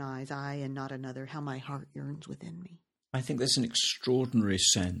my own eyes, I and not another. How my heart yearns within me. I think there's an extraordinary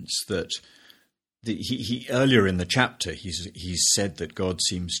sense that he earlier in the chapter he's said that God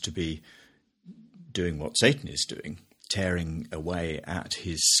seems to be doing what Satan is doing, tearing away at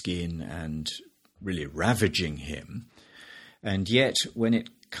his skin and really ravaging him. And yet when it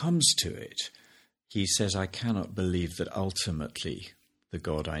comes to it, he says, I cannot believe that ultimately the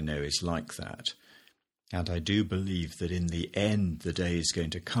God I know is like that. And I do believe that in the end, the day is going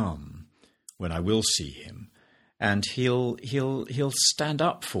to come when I will see him, and he'll stand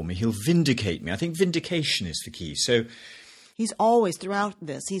up for me. He'll vindicate me. I think vindication is the key. So he's always, throughout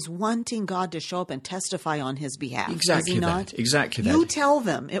this, he's wanting God to show up and testify on his behalf. Exactly that. Exactly that. You tell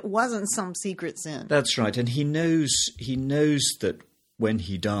them it wasn't some secret sin. That's right. And he knows that when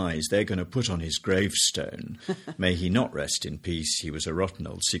he dies, they're going to put on his gravestone, may he not rest in peace. He was a rotten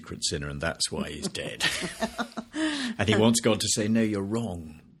old secret sinner, and that's why he's dead. And he wants God to say, no, you're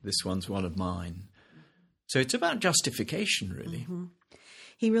wrong. This one's one of mine. So it's about justification, really. Mm-hmm.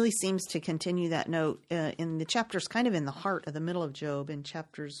 He really seems to continue that note in the chapters kind of in the heart of the middle of Job, in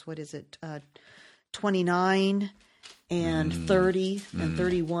chapters, 29 and 30 and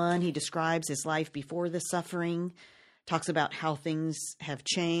 31. He describes his life before the suffering, talks about how things have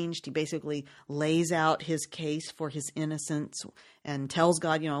changed. He basically lays out his case for his innocence and tells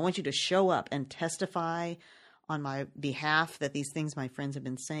God, I want you to show up and testify on my behalf that these things my friends have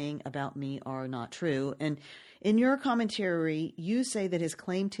been saying about me are not true. And in your commentary, you say that his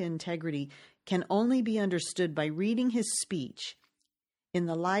claim to integrity can only be understood by reading his speech in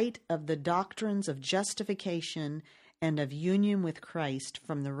the light of the doctrines of justification and of union with Christ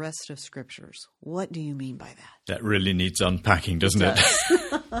from the rest of Scriptures. What do you mean by that? That really needs unpacking, doesn't it?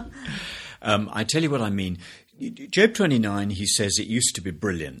 I tell you what I mean. Job 29, he says it used to be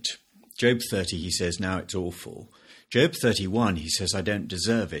brilliant. Job 30, he says now it's awful. Job 31, he says I don't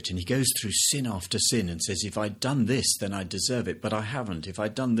deserve it. And he goes through sin after sin and says, if I'd done this, then I deserve it, but I haven't. If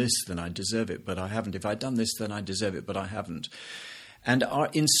I'd done this, then I deserve it, but I haven't. If I'd done this, then I deserve it, but I haven't. And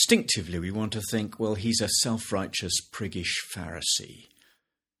instinctively we want to think, well, he's a self-righteous, priggish Pharisee.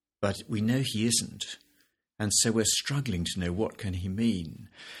 But we know he isn't. And so we're struggling to know what can he mean.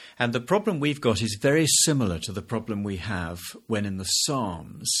 And the problem we've got is very similar to the problem we have when in the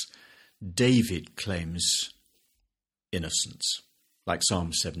Psalms David claims innocence. Like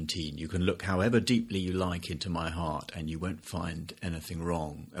Psalm 17, you can look however deeply you like into my heart and you won't find anything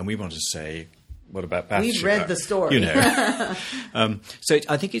wrong. And we want to say, what about Bathsheba? We've read the story. So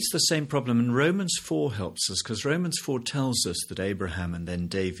I think it's the same problem. And Romans 4 helps us, because Romans 4 tells us that Abraham and then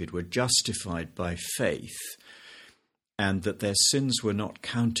David were justified by faith and that their sins were not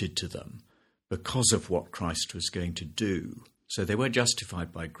counted to them because of what Christ was going to do. So they were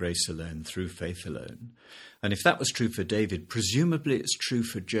justified by grace alone, through faith alone. And if that was true for David, presumably it's true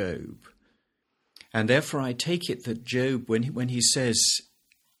for Job. And therefore I take it that Job, when he says,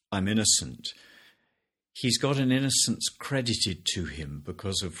 I'm innocent, he's got an innocence credited to him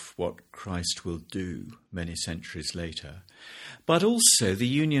because of what Christ will do many centuries later. But also the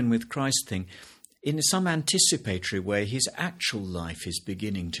union with Christ thing, in some anticipatory way, his actual life is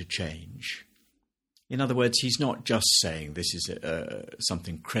beginning to change. In other words, he's not just saying this is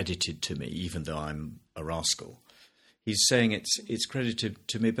something credited to me, even though I'm a rascal. He's saying it's credited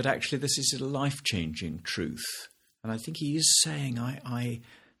to me, but actually this is a life-changing truth. And I think he is saying,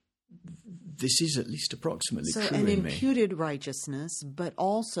 this is at least approximately true in me. So an imputed righteousness, but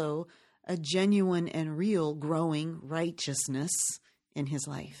also a genuine and real growing righteousness in his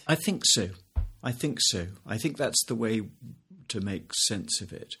life. I think so. I think that's the way to make sense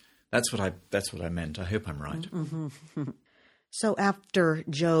of it. That's what I meant. I hope I'm right. Mm-hmm. So after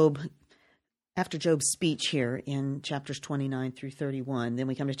Job's speech here in chapters 29 through 31, then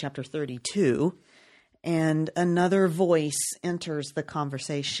we come to chapter 32, and another voice enters the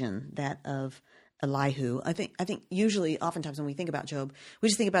conversation, that of Elihu. I think usually, oftentimes when we think about Job, we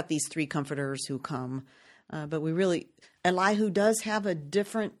just think about these three comforters who come, but Elihu does have a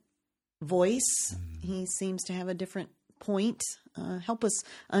different voice. He seems to have a different point. Help us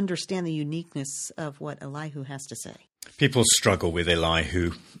understand the uniqueness of what Elihu has to say. People struggle with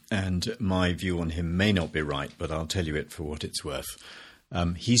Elihu, and my view on him may not be right, but I'll tell you it for what it's worth.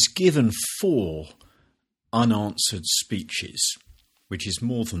 He's given 4 unanswered speeches, which is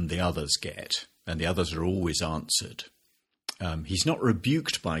more than the others get, and the others are always answered. He's not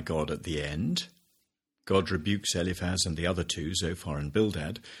rebuked by God at the end. God rebukes Eliphaz and the other two, Zophar and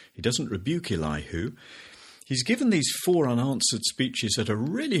Bildad. He doesn't rebuke Elihu. He's given these 4 unanswered speeches at a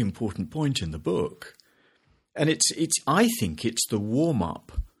really important point in the book. And I think it's the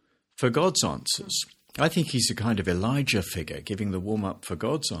warm-up for God's answers. I think he's a kind of Elijah figure giving the warm-up for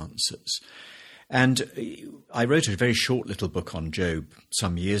God's answers. And I wrote a very short little book on Job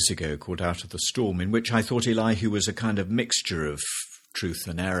some years ago called Out of the Storm, in which I thought Elihu was a kind of mixture of truth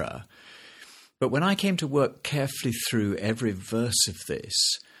and error. But when I came to work carefully through every verse of this,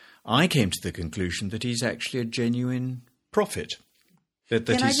 I came to the conclusion that he's actually a genuine prophet.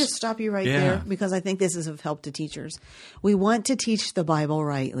 Can I just stop you right there? Because I think this is of help to teachers. We want to teach the Bible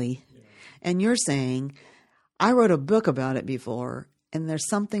rightly. Yeah. And you're saying, I wrote a book about it before, and there's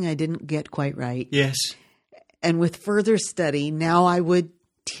something I didn't get quite right. Yes. And with further study, now I would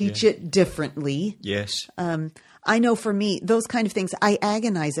teach it differently. Yes. I know for me, those kind of things, I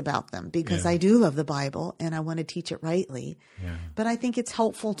agonize about them because I do love the Bible and I want to teach it rightly. Yeah. But I think it's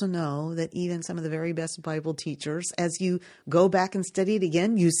helpful to know that even some of the very best Bible teachers, as you go back and study it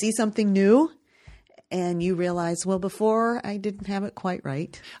again, you see something new and you realize, well, before I didn't have it quite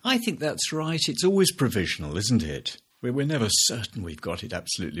right. I think that's right. It's always provisional, isn't it? We're never certain we've got it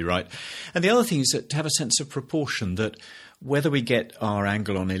absolutely right. And the other thing is that to have a sense of proportion, that whether we get our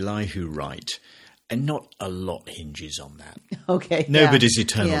angle on Elihu right, and not a lot hinges on that. Okay. Nobody's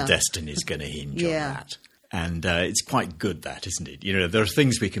eternal destiny is going to hinge on that. And it's quite good that, isn't it? You know, there are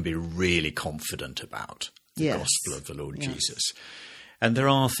things we can be really confident about, the gospel of the Lord Jesus. And there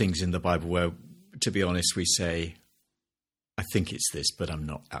are things in the Bible where, to be honest, we say, I think it's this, but I'm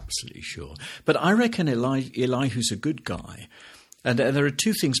not absolutely sure. But I reckon Elihu's a good guy. And there are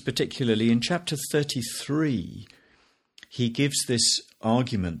 2 things particularly. In chapter 33, he gives this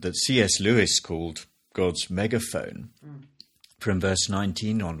argument that C.S. Lewis called God's megaphone. From verse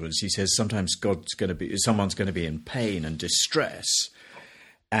 19 onwards, he says sometimes someone's going to be in pain and distress,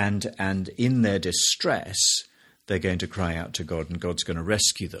 and in their distress, they're going to cry out to God, and God's going to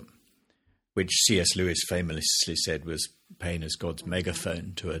rescue them, which C.S. Lewis famously said was pain as God's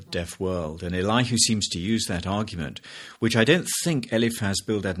megaphone to a deaf world. And Elihu seems to use that argument, which I don't think Eliphaz,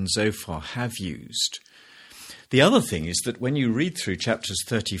 Bildad, and Zophar have used. The other thing is that when you read through chapters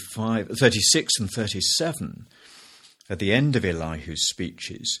 36 and 37, at the end of Elihu's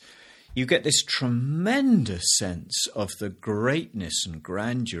speeches, you get this tremendous sense of the greatness and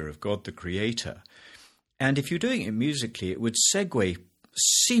grandeur of God the Creator. And if you're doing it musically, it would segue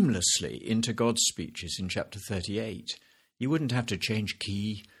seamlessly into God's speeches in chapter 38. You wouldn't have to change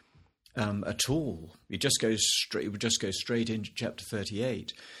key at all. It would just go straight into chapter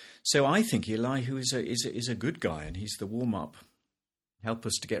 38. So I think Elihu is a good guy, and he's the warm-up. Help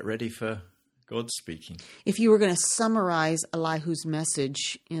us to get ready for God speaking. If you were going to summarize Elihu's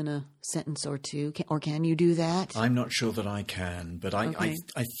message in a sentence or two, can you do that? I'm not sure that I can, but I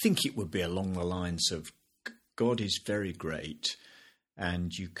think it would be along the lines of God is very great,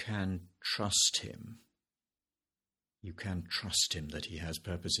 and you can trust him. You can trust him that he has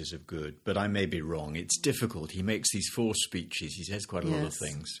purposes of good. But I may be wrong. It's difficult. He makes these 4 speeches. He says quite a lot of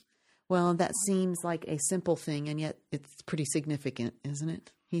things. Well, that seems like a simple thing, and yet it's pretty significant, isn't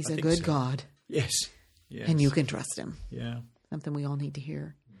it? He's a good God. Yes. And you can trust him. Yeah. Something we all need to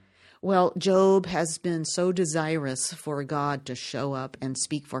hear. Well, Job has been so desirous for God to show up and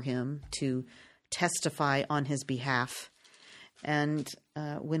speak for him, to testify on his behalf. And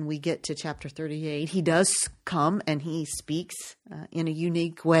when we get to chapter 38, he does come and he speaks in a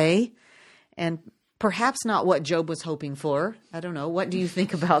unique way. And perhaps not what Job was hoping for. I don't know. What do you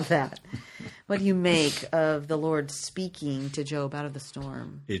think about that? What do you make of the Lord speaking to Job out of the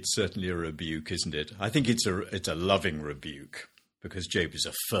storm? It's certainly a rebuke, isn't it? I think it's a loving rebuke, because Job is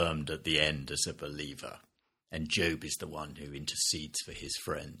affirmed at the end as a believer. And Job is the one who intercedes for his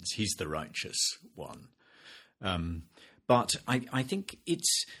friends. He's the righteous one. But I think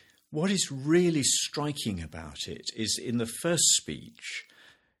what is really striking about it is in the first speech,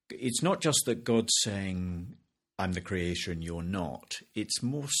 it's not just that God's saying, I'm the creator and you're not. It's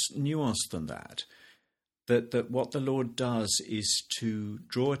more nuanced than that. That what the Lord does is to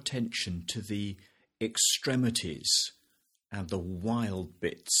draw attention to the extremities and the wild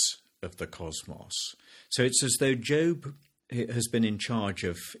bits of the cosmos. So it's as though Job has been in charge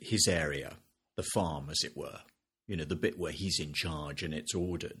of his area, the farm, as it were. You know, the bit where he's in charge and it's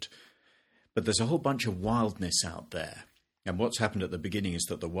ordered. But there's a whole bunch of wildness out there. And what's happened at the beginning is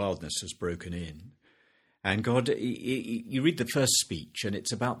that the wildness has broken in. And God, you read the first speech, and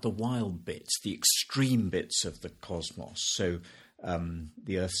it's about the wild bits, the extreme bits of the cosmos. So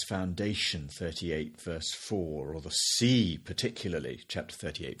the Earth's foundation, 38 verse 4, or the sea particularly, chapter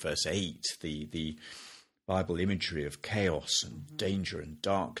 38 verse 8, the Bible imagery of chaos and danger and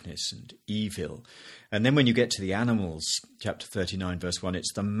darkness and evil. And then when you get to the animals, chapter 39 verse 1,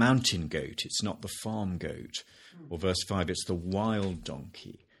 it's the mountain goat, it's not the farm goat. Or verse 5, it's the wild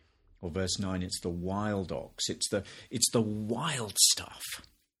donkey. Or verse 9, it's the wild ox. It's the wild stuff.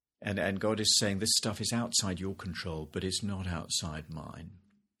 And God is saying this stuff is outside your control, but it's not outside mine.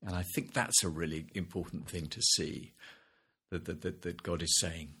 And I think that's a really important thing to see, that God is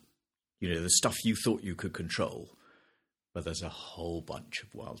saying, the stuff you thought you could control, but there's a whole bunch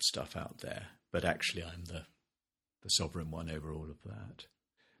of wild stuff out there. But actually I'm the sovereign one over all of that.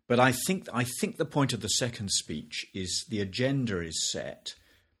 But I think the point of the second speech is the agenda is set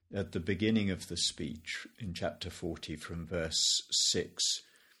at the beginning of the speech in chapter 40 from verse 6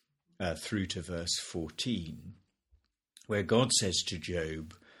 through to verse 14, where God says to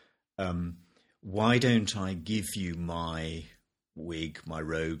Job, why don't I give you my wig, my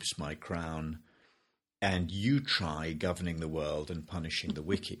robes, my crown, and you try governing the world and punishing the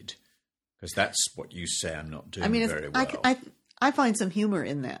wicked? Because that's what you say I'm not doing very well. I find some humor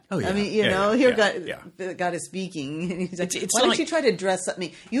in that. Oh, yeah. I mean, God is speaking. And he's like, why don't you try to dress up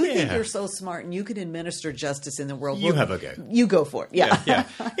me? You think you're so smart and you can administer justice in the world. You have a go. You go for it. Yeah.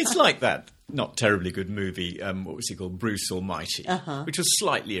 It's like that not terribly good movie, what was he called? Bruce Almighty, which was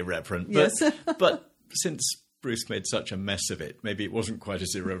slightly irreverent. But, but since Bruce made such a mess of it, maybe it wasn't quite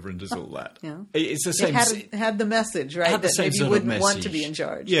as irreverent as all that. Yeah. It's the same. It had the message, right? That maybe you wouldn't want to be in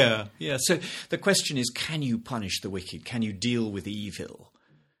charge. Yeah. So the question is, can you punish the wicked? Can you deal with evil?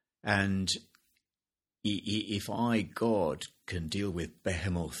 And if I, God, can deal with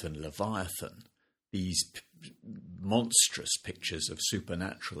Behemoth and Leviathan, these monstrous pictures of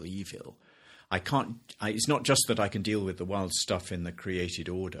supernatural evil, it's not just that I can deal with the wild stuff in the created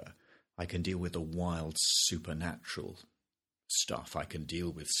order. I can deal with the wild supernatural stuff. I can deal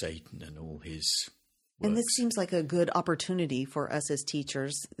with Satan and all his works. And this seems like a good opportunity for us as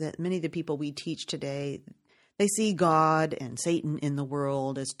teachers, that many of the people we teach today, they see God and Satan in the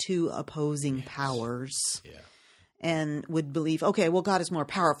world as two opposing powers. Yeah. And would believe, okay, well, God is more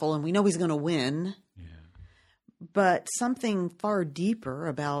powerful and we know he's going to win. Yeah. But something far deeper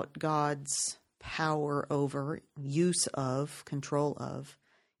about God's power over, use of, control of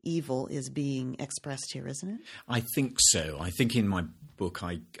evil is being expressed here, isn't it? I think so. I think in my book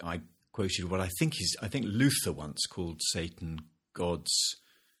I quoted what I think Luther once called Satan God's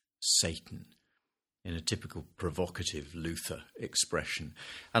Satan, in a typical provocative Luther expression.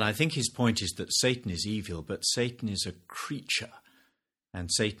 And I think his point is that Satan is evil, but Satan is a creature,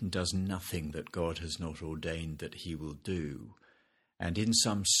 and Satan does nothing that God has not ordained that he will do. And in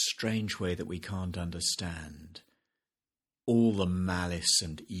some strange way that we can't understand, all the malice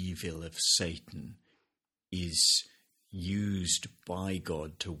and evil of Satan is used by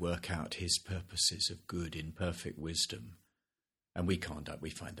God to work out his purposes of good in perfect wisdom. And we find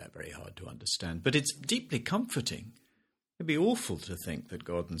that very hard to understand. But it's deeply comforting. It'd be awful to think that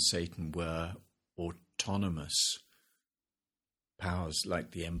God and Satan were autonomous powers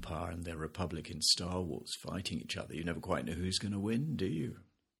like the Empire and the Republic in Star Wars fighting each other. You never quite know who's going to win, do you?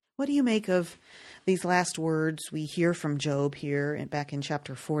 What do you make of these last words we hear from Job here back in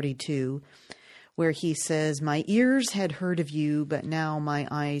chapter 42, where he says, my ears had heard of you, but now my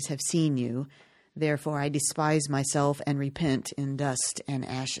eyes have seen you. Therefore I despise myself and repent in dust and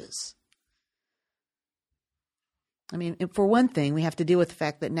ashes. I mean, for one thing, we have to deal with the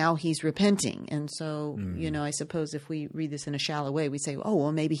fact that now he's repenting. And so, I suppose if we read this in a shallow way, we say, oh,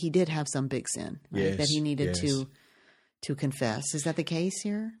 well, maybe he did have some big sin, right, that he needed to confess. Is that the case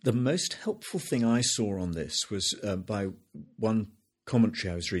here? The most helpful thing I saw on this was by one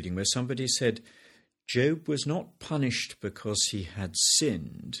commentary I was reading, where somebody said Job was not punished because he had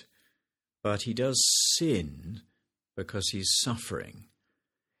sinned, but he does sin because he's suffering.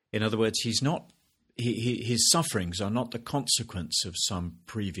 In other words, his sufferings are not the consequence of some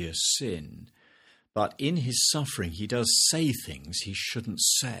previous sin, but in his suffering he does say things he shouldn't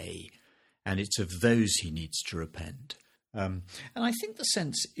say, and it's of those he needs to repent. And I think the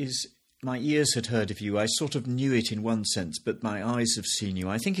sense is, my ears had heard of you. I sort of knew it in one sense, but my eyes have seen you.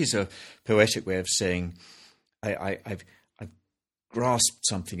 I think is a poetic way of saying I've grasped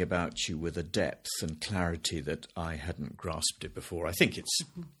something about you with a depth and clarity that I hadn't grasped it before. I think it's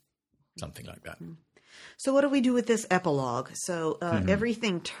something like that. So what do we do with this epilogue? So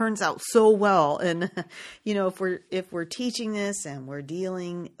everything turns out so well, and if we're teaching this and we're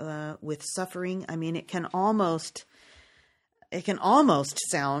dealing with suffering, I mean, it can almost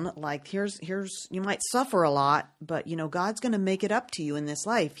sound like here's you might suffer a lot, but God's going to make it up to you in this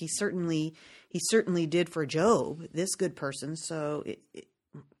life. He certainly did for Job, this good person. So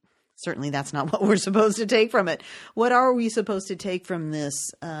certainly that's not what we're supposed to take from it. What are we supposed to take from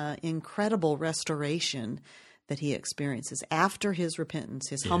this incredible restoration that he experiences after his repentance,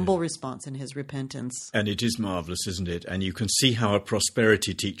 his humble response and his repentance? And it is marvelous, isn't it? And you can see how a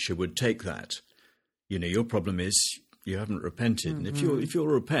prosperity teacher would take that. Your problem is you haven't repented. And if you'll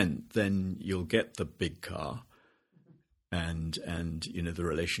repent, then you'll get the big car and the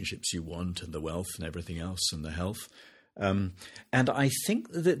relationships you want and the wealth and everything else and the health. And I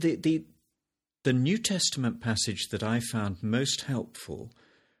think that the New Testament passage that I found most helpful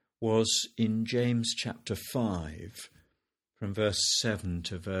was in James chapter 5, from verse 7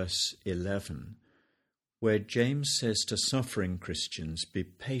 to verse 11, where James says to suffering Christians, be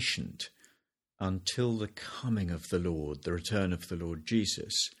patient until the coming of the Lord, the return of the Lord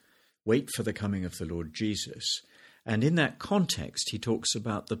Jesus. Wait for the coming of the Lord Jesus. And in that context, he talks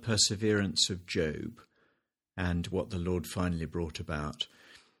about the perseverance of Job and what the Lord finally brought about.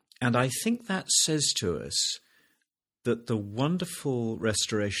 And I think that says to us that the wonderful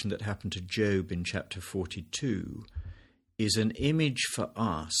restoration that happened to Job in chapter 42 is an image for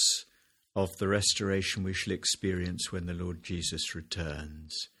us of the restoration we shall experience when the Lord Jesus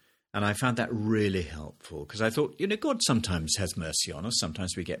returns. And I found that really helpful because I thought, God sometimes has mercy on us.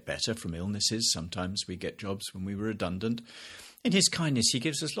 Sometimes we get better from illnesses. Sometimes we get jobs when we were redundant. In his kindness, he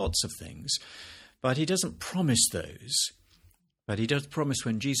gives us lots of things. But he doesn't promise those. But he does promise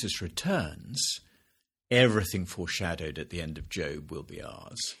when Jesus returns, everything foreshadowed at the end of Job will be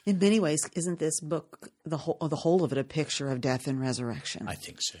ours. In many ways, isn't this book, the whole of it, a picture of death and resurrection? I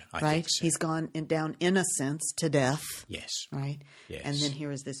think so. I think so. He's gone down, in a sense, to death. Yes. Right? Yes. And then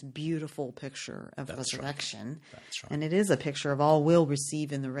here is this beautiful picture of resurrection. Right. That's right. And it is a picture of all we'll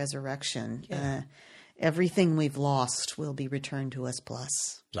receive in the resurrection. Yeah. Everything we've lost will be returned to us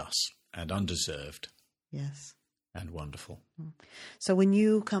plus. And undeserved. Yes. And wonderful. So when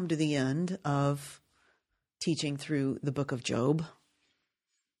you come to the end of teaching through the book of Job,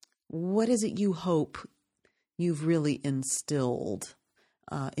 what is it you hope you've really instilled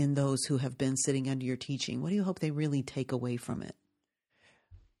in those who have been sitting under your teaching? What do you hope they really take away from it?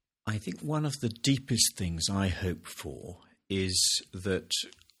 I think one of the deepest things I hope for is that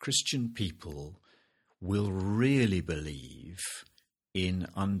Christian people will really believe in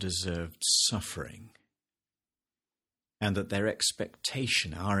undeserved suffering, and that our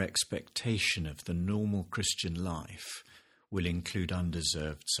expectation of the normal Christian life will include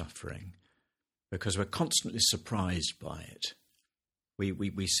undeserved suffering, because we're constantly surprised by it.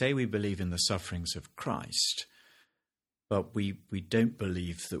 We say we believe in the sufferings of Christ, but we don't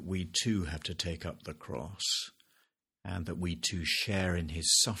believe that we too have to take up the cross and that we too share in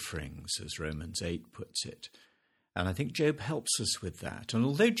his sufferings, as Romans 8 puts it. And I think Job helps us with that. And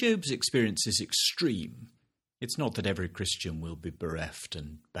although Job's experience is extreme, it's not that every Christian will be bereft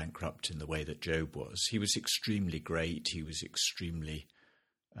and bankrupt in the way that Job was. He was extremely great. He was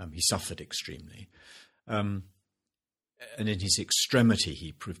he suffered extremely. And in his extremity,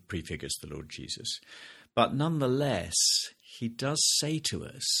 he prefigures the Lord Jesus. But nonetheless, he does say to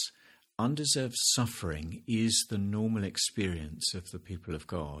us, undeserved suffering is the normal experience of the people of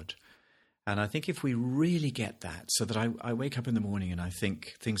God. And I think if we really get that, so that I wake up in the morning and I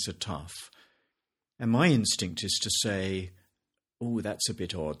think things are tough, and my instinct is to say, oh, that's a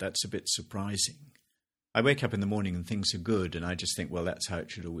bit odd, that's a bit surprising. I wake up in the morning and things are good, and I just think, well, that's how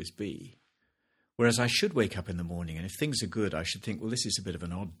it should always be. Whereas I should wake up in the morning, and if things are good, I should think, well, this is a bit of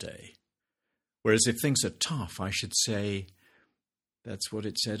an odd day. Whereas if things are tough, I should say, that's what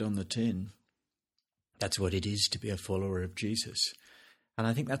it said on the tin. That's what it is to be a follower of Jesus. And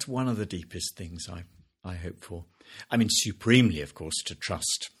I think that's one of the deepest things I hope for. I mean, supremely, of course, to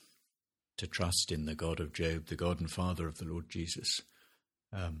trust in the God of Job, the God and Father of the Lord Jesus,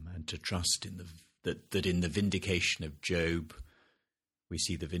 and to trust in that in the vindication of Job, we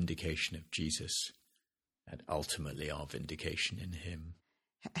see the vindication of Jesus, and ultimately our vindication in him.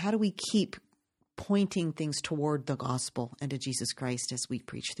 How do we keep pointing things toward the gospel and to Jesus Christ as we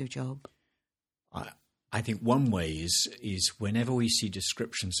preach through Job? I think one way is whenever we see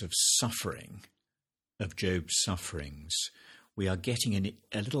descriptions of suffering, of Job's sufferings, we are getting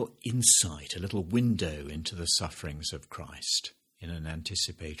a little insight, a little window into the sufferings of Christ in an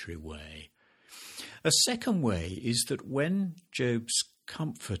anticipatory way. A second way is that when Job's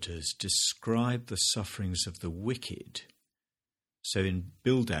comforters describe the sufferings of the wicked. So in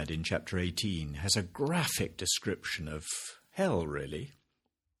Bildad in chapter 18 has a graphic description of hell, really,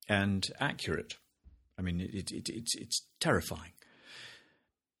 and accurate. I mean, it's terrifying.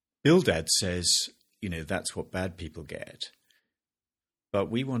 Bildad says, that's what bad people get. But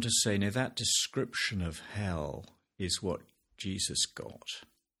we want to say, no, that description of hell is what Jesus got.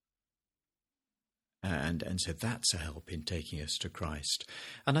 And so that's a help in taking us to Christ.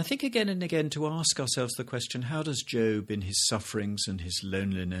 And I think again and again to ask ourselves the question, how does Job, in his sufferings and his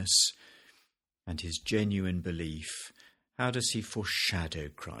loneliness and his genuine belief, how does he foreshadow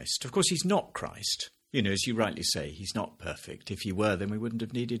Christ? Of course, he's not Christ. As you rightly say, he's not perfect. If he were, then we wouldn't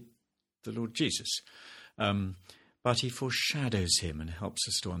have needed the Lord Jesus. But he foreshadows him and helps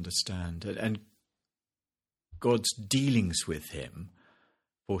us to understand. And God's dealings with him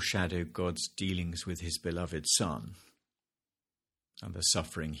foreshadow God's dealings with his beloved Son and the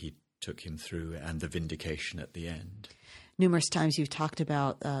suffering he took him through and the vindication at the end. Numerous times you've talked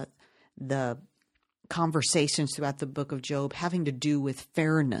about the conversations throughout the book of Job having to do with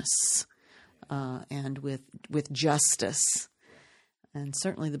fairness and with justice. And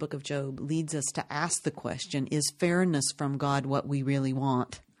certainly the book of Job leads us to ask the question, is fairness from God what we really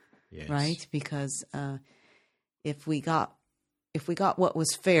want? Yes. Right? Because if we got what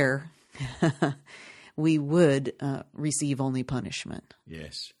was fair, we would receive only punishment.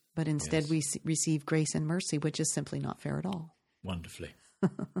 Yes. But instead we receive grace and mercy, which is simply not fair at all. Wonderfully.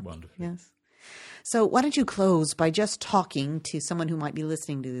 Wonderfully. Yes. So why don't you close by just talking to someone who might be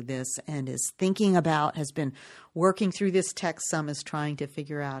listening to this and is thinking about, has been working through this text. Some is trying to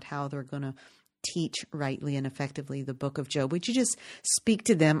figure out how they're going to teach rightly and effectively the book of Job. Would you just speak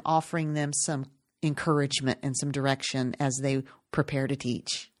to them, offering them some encouragement and some direction as they prepare to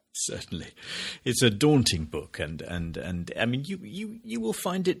teach? Certainly. It's a daunting book, and I mean, you will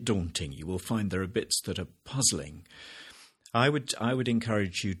find it daunting. You will find there are bits that are puzzling. I would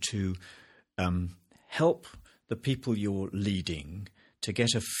encourage you to help the people you're leading to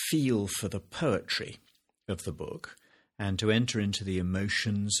get a feel for the poetry of the book and to enter into the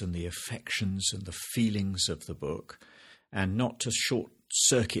emotions and the affections and the feelings of the book, and not to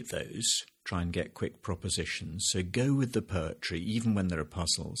short-circuit those, try and get quick propositions. So go with the poetry, even when there are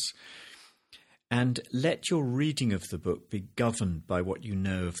puzzles. And let your reading of the book be governed by what you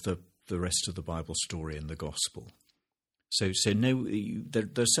know of the rest of the Bible story and the gospel. So there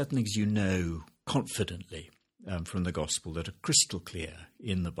are certain things you know confidently from the gospel that are crystal clear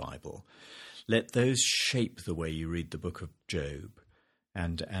in the Bible. Let those shape the way you read the book of Job.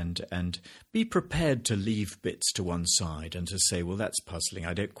 And be prepared to leave bits to one side and to say, well, that's puzzling.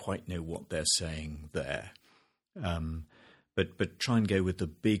 I don't quite know what they're saying there. But try and go with the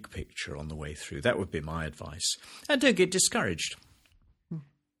big picture on the way through. That would be my advice. And don't get discouraged.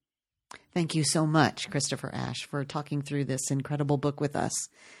 Thank you so much, Christopher Ash, for talking through this incredible book with us.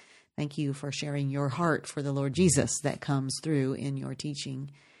 Thank you for sharing your heart for the Lord Jesus that comes through in your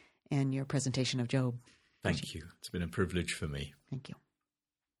teaching and your presentation of Job. Thank you. It's been a privilege for me. Thank you.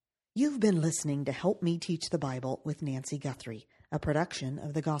 You've been listening to Help Me Teach the Bible with Nancy Guthrie, a production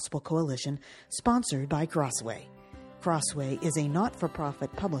of the Gospel Coalition, sponsored by Crossway. Crossway is a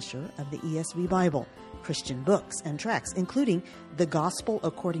not-for-profit publisher of the ESV Bible, Christian books and tracts, including The Gospel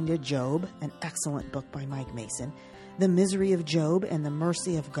According to Job, an excellent book by Mike Mason, The Misery of Job and the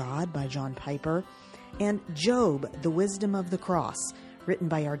Mercy of God by John Piper, and Job, The Wisdom of the Cross, written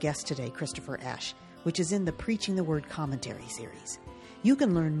by our guest today, Christopher Ash, which is in the Preaching the Word commentary series. You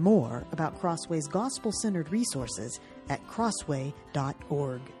can learn more about Crossway's gospel-centered resources at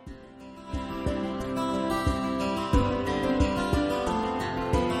crossway.org.